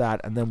average of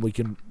that, and then we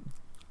can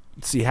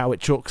see how it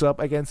chalks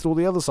up against all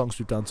the other songs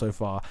we've done so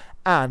far.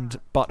 And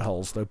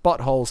Buttholes, though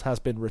Buttholes has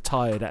been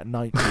retired at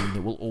 19,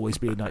 it will always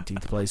be in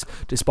 19th place,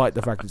 despite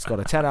the fact that it's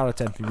got a 10 out of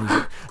 10 for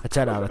music, a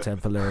 10 out of 10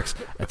 for lyrics,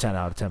 a 10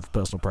 out of 10 for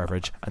personal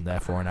preference, and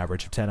therefore an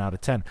average of 10 out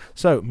of 10.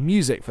 So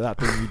music for that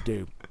thing you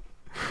do,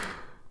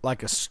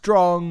 like a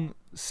strong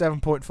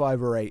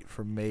 7.5 or 8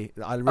 from me.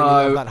 I really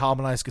love that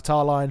harmonized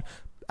guitar line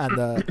and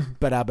the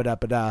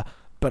ba-da-ba-da-ba-da.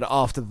 But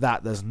after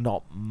that, there's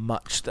not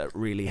much that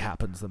really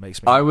happens that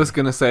makes me... I was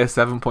going to say a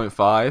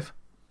 7.5.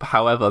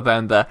 However,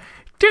 then the...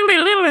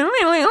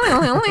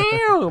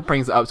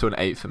 brings it up to an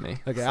 8 for me.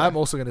 Okay, so. I'm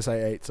also going to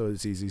say 8, so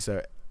it's easy.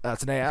 So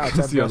that's an 8 out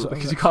of 10.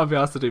 Because you can't be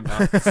asked to do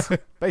maths.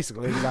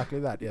 Basically,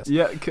 exactly that, yes.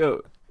 Yeah, cool.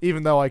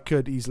 Even though I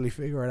could easily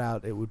figure it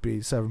out, it would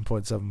be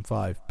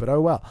 7.75. But oh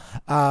well.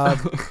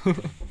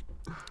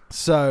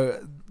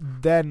 So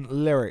then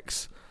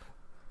lyrics...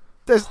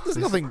 There's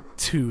nothing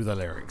to the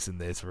lyrics in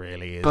this,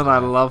 really. But I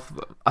love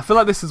them. I feel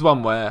like this is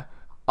one where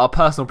our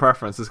personal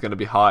preference is going to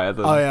be higher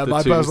than the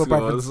my two personal scores.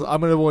 preference. I'm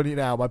going to warn you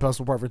now. My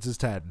personal preference is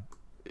 10.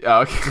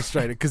 Yeah, okay. Just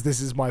straight, because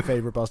this is my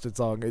favorite Busted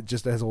song. It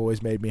just has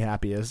always made me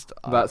happiest.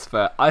 That's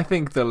fair. I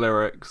think the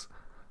lyrics.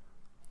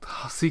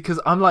 See, because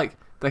I'm like,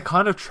 they're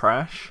kind of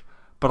trash,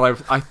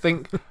 but I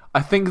think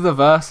the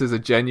verses are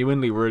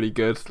genuinely really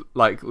good,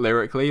 like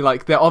lyrically.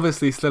 Like they're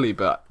obviously silly,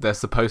 but they're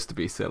supposed to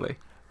be silly.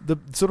 The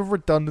sort of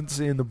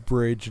redundancy in the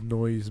bridge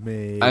annoys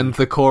me. And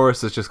the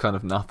chorus is just kind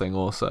of nothing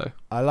also.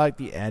 I like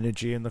the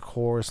energy in the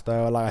chorus,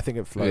 though. I think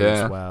it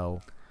flows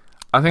well.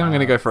 I think I'm going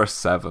to go for a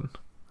 7.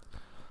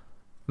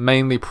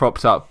 Mainly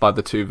propped up by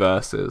the two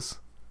verses.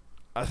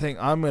 I think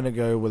I'm going to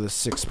go with a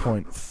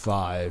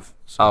 6.5.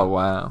 So, oh,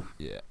 wow.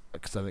 Yeah,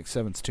 because I think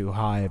 7's too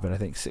high, but I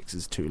think 6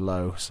 is too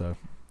low, so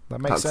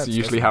that makes sense. That's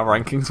usually how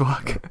rankings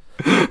work.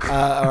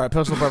 Alright,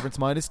 personal preference,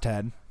 mine is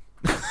 10.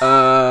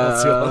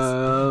 That's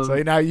yours.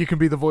 So now you can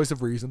be the voice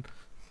of reason.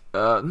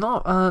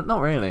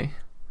 Not really.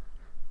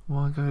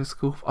 Why go to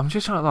school? I'm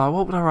just trying to like,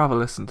 what would I rather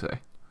listen to?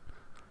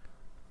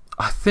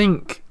 I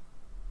think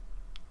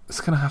it's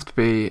gonna have to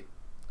be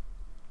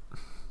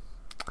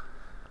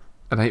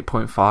an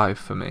 8.5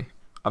 for me.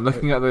 I'm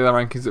looking at the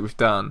rankings that we've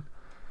done.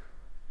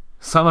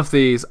 Some of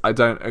these I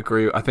don't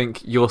agree. I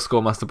think your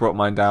score must have brought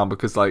mine down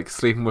because, like,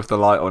 Sleeping with the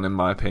Light On, in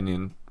my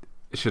opinion,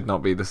 it should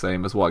not be the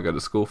same as what I go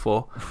to school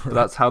for. But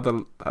that's how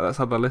the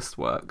list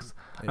works.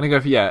 I'm gonna go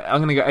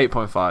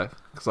 8.5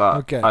 because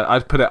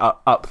I'd put it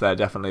up there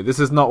definitely. This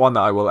is not one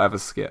that I will ever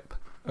skip.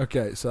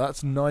 Okay, so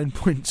that's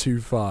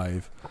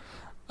 9.25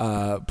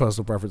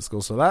 personal preference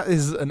score. So that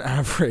is an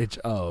average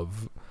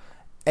of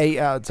 8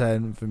 out of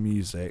 10 for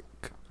music,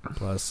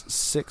 plus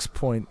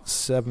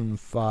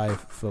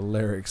 6.75 for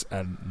lyrics,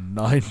 and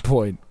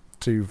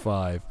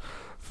 9.25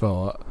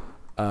 for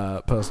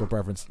personal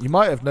preference. You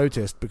might have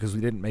noticed, because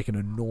we didn't make an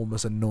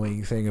enormous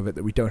annoying thing of it,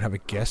 that we don't have a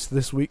guest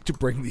this week to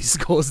bring these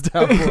scores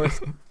down for us.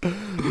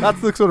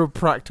 That's the sort of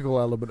practical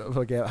element of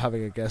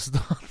having a guest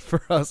on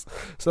for us.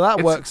 So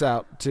that works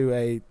out to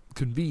a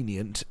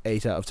convenient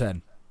 8 out of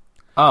 10.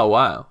 Oh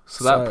wow.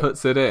 So that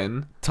puts it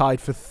in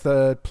tied for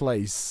 3rd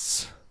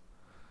place.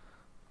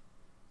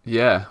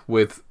 Yeah,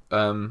 with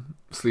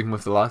Sleeping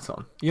with the Light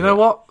On. You know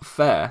what?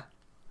 Fair.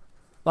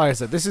 Like I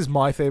said, this is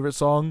my favourite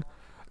song.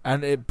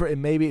 And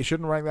maybe it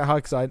shouldn't rank that high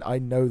because I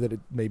know that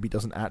it maybe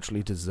doesn't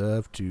actually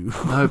deserve to.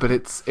 No, but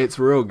it's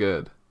real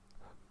good.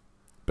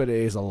 But it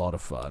is a lot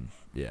of fun,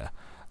 yeah.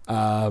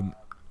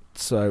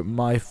 So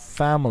my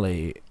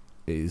family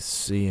is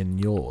seeing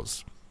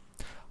yours.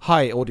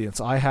 Hi, audience.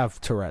 I have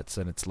Tourette's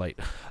and it's late.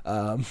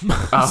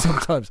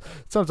 Sometimes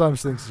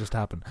things just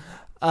happen.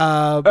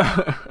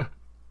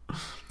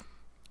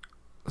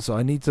 So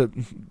I need to...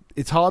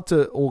 It's hard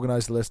to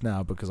organise the list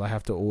now because I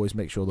have to always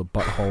make sure the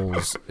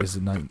Buttholes is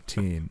a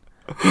 19.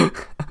 I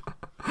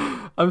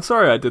I'm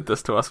sorry I did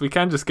this to us. We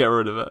can just get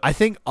rid of it. I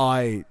think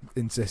I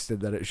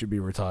insisted that it should be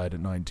retired at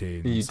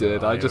 19. You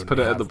did. I just put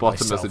it at the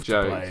bottom as a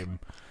joke.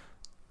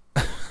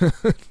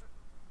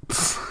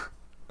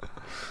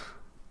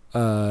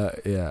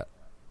 Yeah.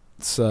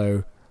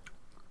 So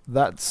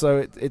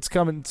it's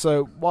coming.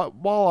 So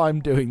while I'm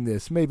doing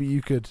this, maybe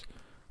you could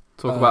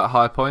talk about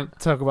high point.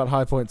 Talk about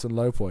high points and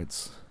low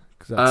points,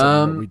 because that's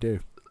something that we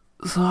do.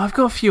 So I've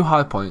got a few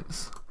high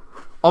points.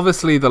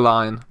 Obviously, the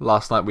line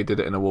last night we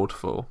did it in a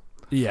waterfall.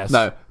 Yes.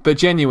 No, but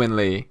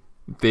genuinely,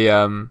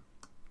 the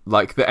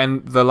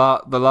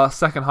last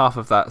second half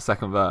of that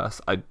second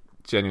verse, I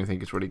genuinely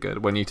think is really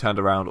good. When you turned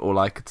around, all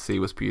I could see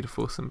was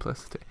beautiful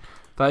simplicity.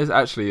 That is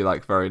actually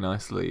like very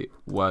nicely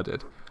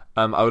worded.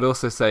 I would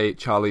also say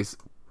Charlie's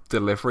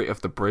delivery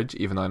of the bridge,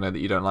 even though I know that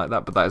you don't like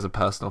that, but that is a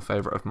personal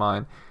favourite of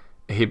mine.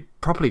 He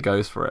properly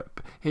goes for it.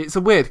 It's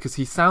a weird because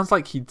he sounds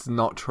like he's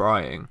not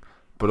trying,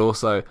 but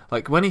also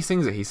like when he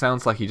sings it, he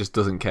sounds like he just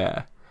doesn't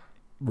care.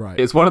 Right.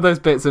 It's one of those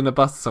bits in a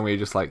Buster song where you're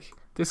just like,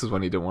 this is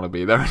when you don't want to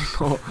be there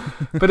anymore.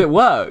 But it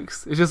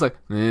works. It's just like,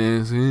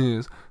 this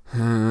is how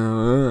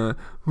I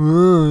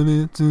want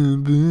it to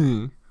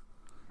be.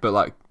 But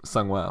like,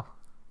 sung well.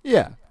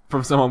 Yeah.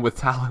 From someone with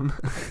talent.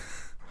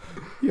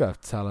 You have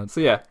talent.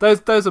 So yeah,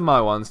 those are my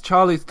ones.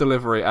 Charlie's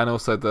delivery and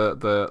also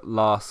the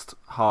last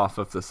half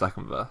of the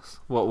second verse.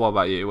 What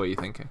about you? What are you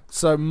thinking?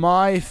 So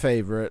my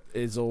favourite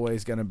is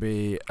always going to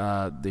be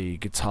the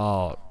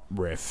guitar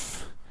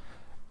riff.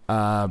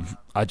 I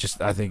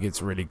think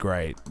it's really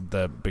great,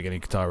 the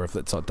beginning guitar riff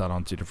that's done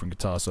on two different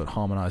guitars, so it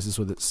harmonizes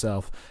with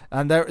itself.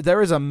 And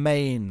there is a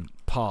main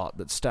part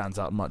that stands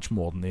out much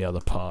more than the other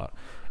part.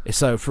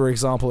 So, for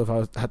example, if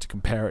I had to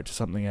compare it to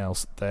something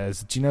else, do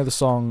you know the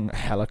song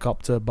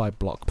Helicopter by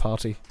Block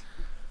Party?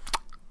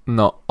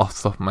 Not off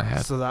the top of my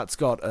head. So that's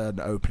got an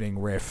opening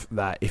riff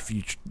that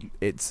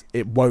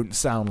it won't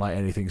sound like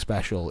anything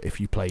special if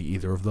you play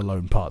either of the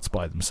lone parts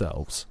by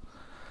themselves.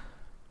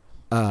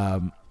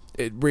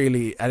 It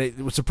really, and it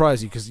would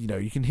surprise you because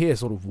you can hear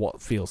sort of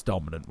what feels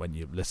dominant when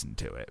you listen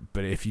to it,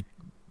 but if you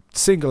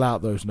single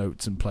out those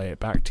notes and play it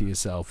back to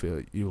yourself,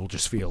 you'll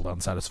just feel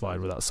unsatisfied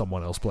without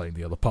someone else playing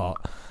the other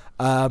part.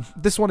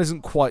 This one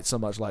isn't quite so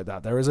much like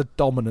that. There is a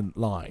dominant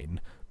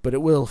line, but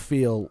it will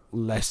feel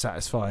less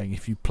satisfying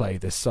if you play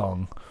this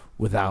song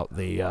without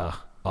the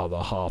other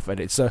half. And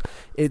it's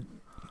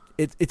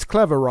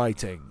clever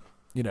writing.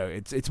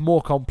 It's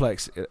more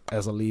complex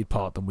as a lead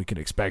part than we can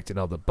expect in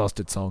other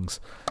Busted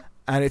songs.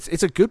 And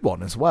it's a good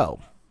one as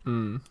well.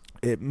 Mm.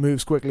 It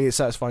moves quickly. It's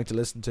satisfying to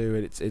listen to.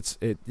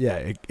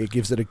 It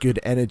gives it a good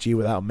energy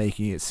without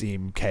making it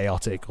seem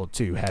chaotic or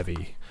too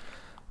heavy,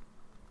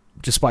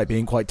 despite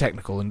being quite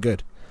technical and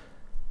good.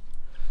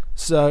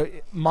 So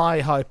my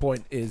high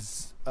point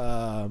is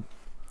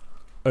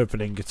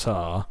opening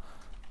guitar.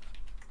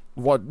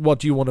 What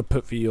do you want to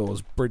put for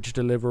yours? Bridge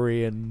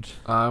delivery and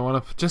I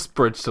want to just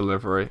bridge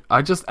delivery.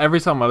 Every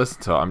time I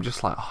listen to it, I'm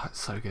just like, oh, it's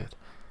so good.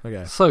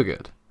 Okay, so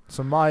good.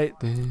 So I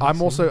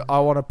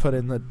want to put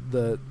in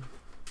the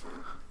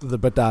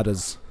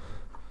badadas.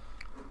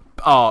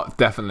 Oh,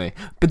 definitely.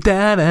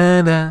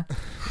 Badada.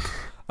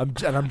 I'm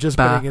just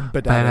putting in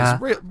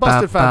badadas.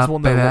 Busted fans will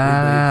know what we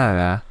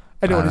mean.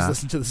 Anyone who's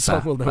listened to the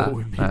song will know what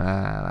we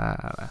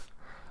mean.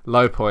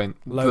 Low point.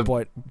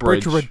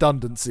 Bridge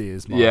redundancy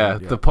is mine. Yeah,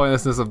 the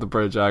pointlessness of the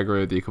bridge. I agree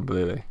with you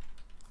completely.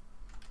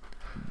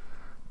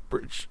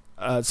 Bridge.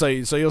 So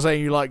you're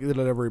saying you like the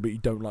delivery, but you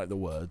don't like the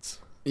words.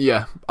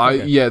 Yeah,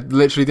 Okay.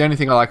 literally the only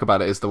thing I like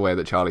about it is the way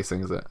that Charlie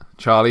sings it.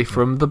 Charlie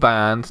from the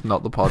band,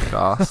 not the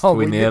podcast.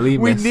 we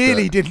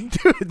nearly didn't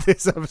do it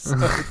this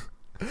episode.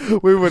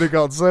 We would have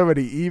got so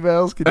many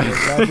emails. Can you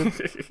imagine?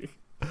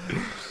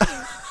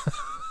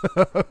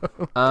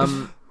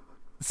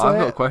 I've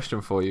got a question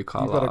for you,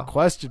 Carlisle. You've got a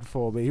question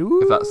for me.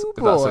 Ooh, if that's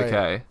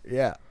okay.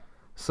 Yeah.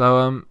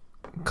 So,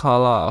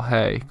 Carlisle,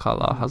 hey,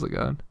 Carlisle, how's it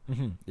going?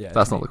 Mm-hmm. Yeah,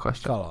 that's not the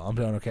question. Carlisle, I'm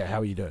doing okay.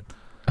 How are you doing?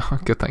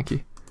 Good, thank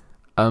you.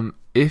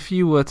 If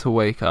you were to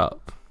wake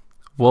up,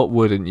 what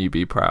wouldn't you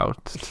be proud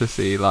to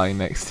see lying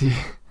next to you?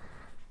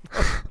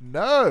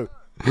 No.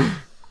 You're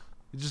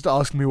just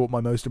asking me what my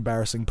most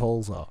embarrassing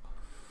polls are.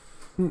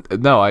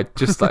 No, it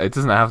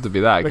doesn't have to be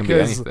that. It can be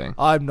anything.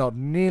 I'm not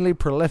nearly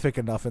prolific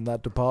enough in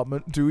that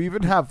department to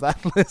even have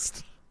that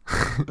list.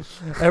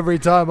 Every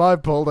time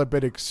I've polled, I've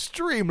been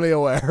extremely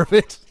aware of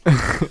it.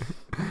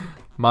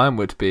 Mine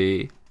would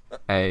be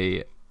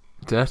a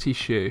dirty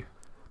shoe.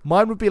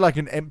 Mine would be like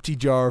an empty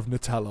jar of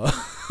Nutella.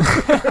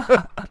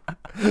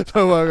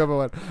 So I woke up and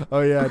went,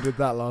 oh yeah, I did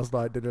that last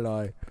night, didn't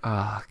I?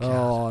 Oh, God.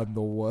 Oh, I'm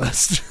the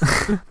worst.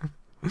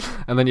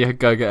 And then you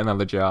go get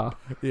another jar.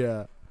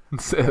 Yeah.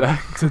 And sit there.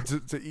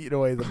 to eat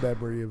away the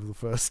memory of the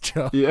first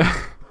jar. Yeah.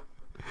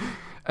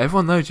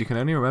 Everyone knows you can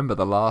only remember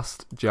the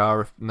last jar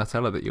of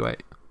Nutella that you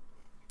ate.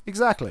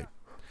 Exactly.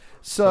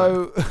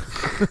 So...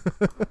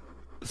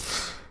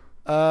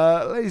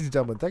 ladies and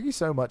gentlemen, thank you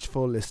so much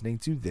for listening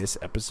to this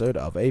episode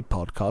of A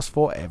Podcast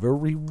for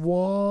Everyone.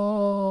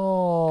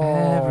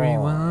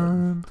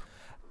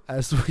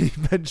 as we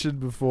mentioned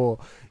before,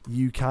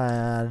 you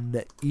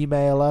can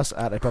email us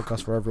at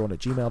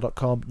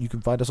apodcastforeveryone@gmail.com. You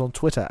can find us on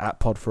Twitter at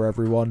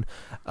podforeveryone.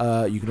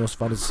 You can also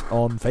find us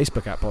on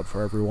Facebook at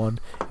podforeveryone.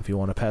 If you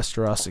want to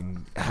pester us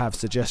and have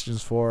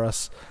suggestions for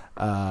us,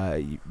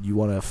 you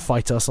want to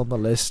fight us on the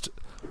list,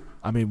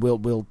 I mean,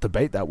 we'll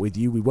debate that with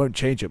you. We won't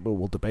change it, but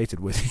we'll debate it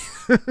with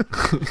you.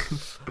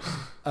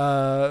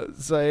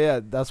 So yeah,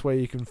 that's where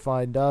you can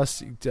find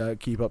us.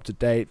 Keep up to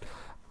date.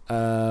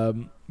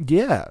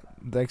 Yeah,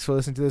 thanks for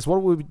listening to this. What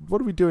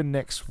are we doing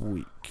next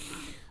week?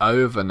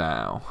 Over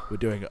now. We're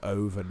doing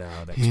Over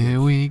Now next week.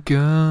 Here we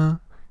go.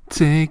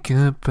 Take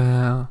a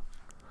bow.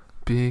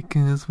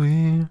 Because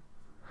we're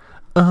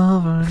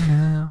over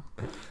now.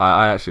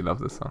 I actually love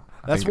this song.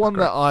 That's one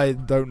that I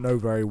don't know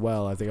very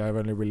well. I think I've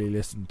only really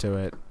listened to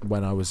it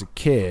when I was a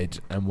kid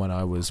and when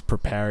I was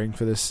preparing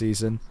for this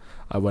season.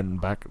 I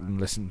went back and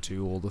listened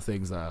to all the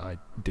things that I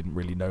didn't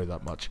really know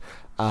that much.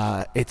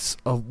 It's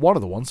one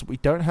of the ones that we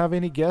don't have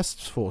any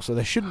guests for, so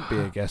there shouldn't be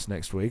a guest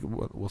next week.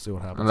 We'll see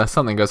what happens. Unless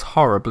something goes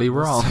horribly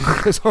wrong.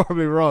 It's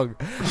horribly wrong,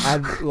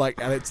 and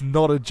it's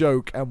not a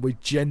joke. And we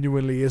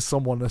genuinely is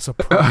someone a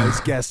surprise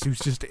guest who's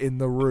just in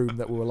the room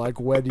that we were like,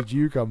 "Where did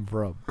you come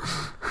from?"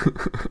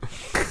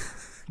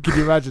 Can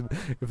you imagine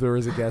if there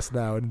is a guest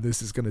now, and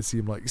this is going to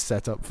seem like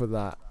set up for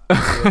that?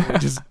 We're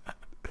just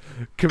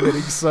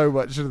committing so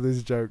much to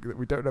this joke that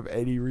we don't have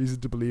any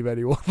reason to believe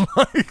anyone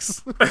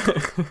likes.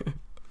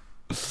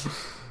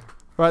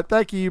 Right,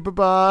 thank you.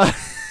 Bye-bye.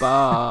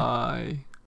 Bye.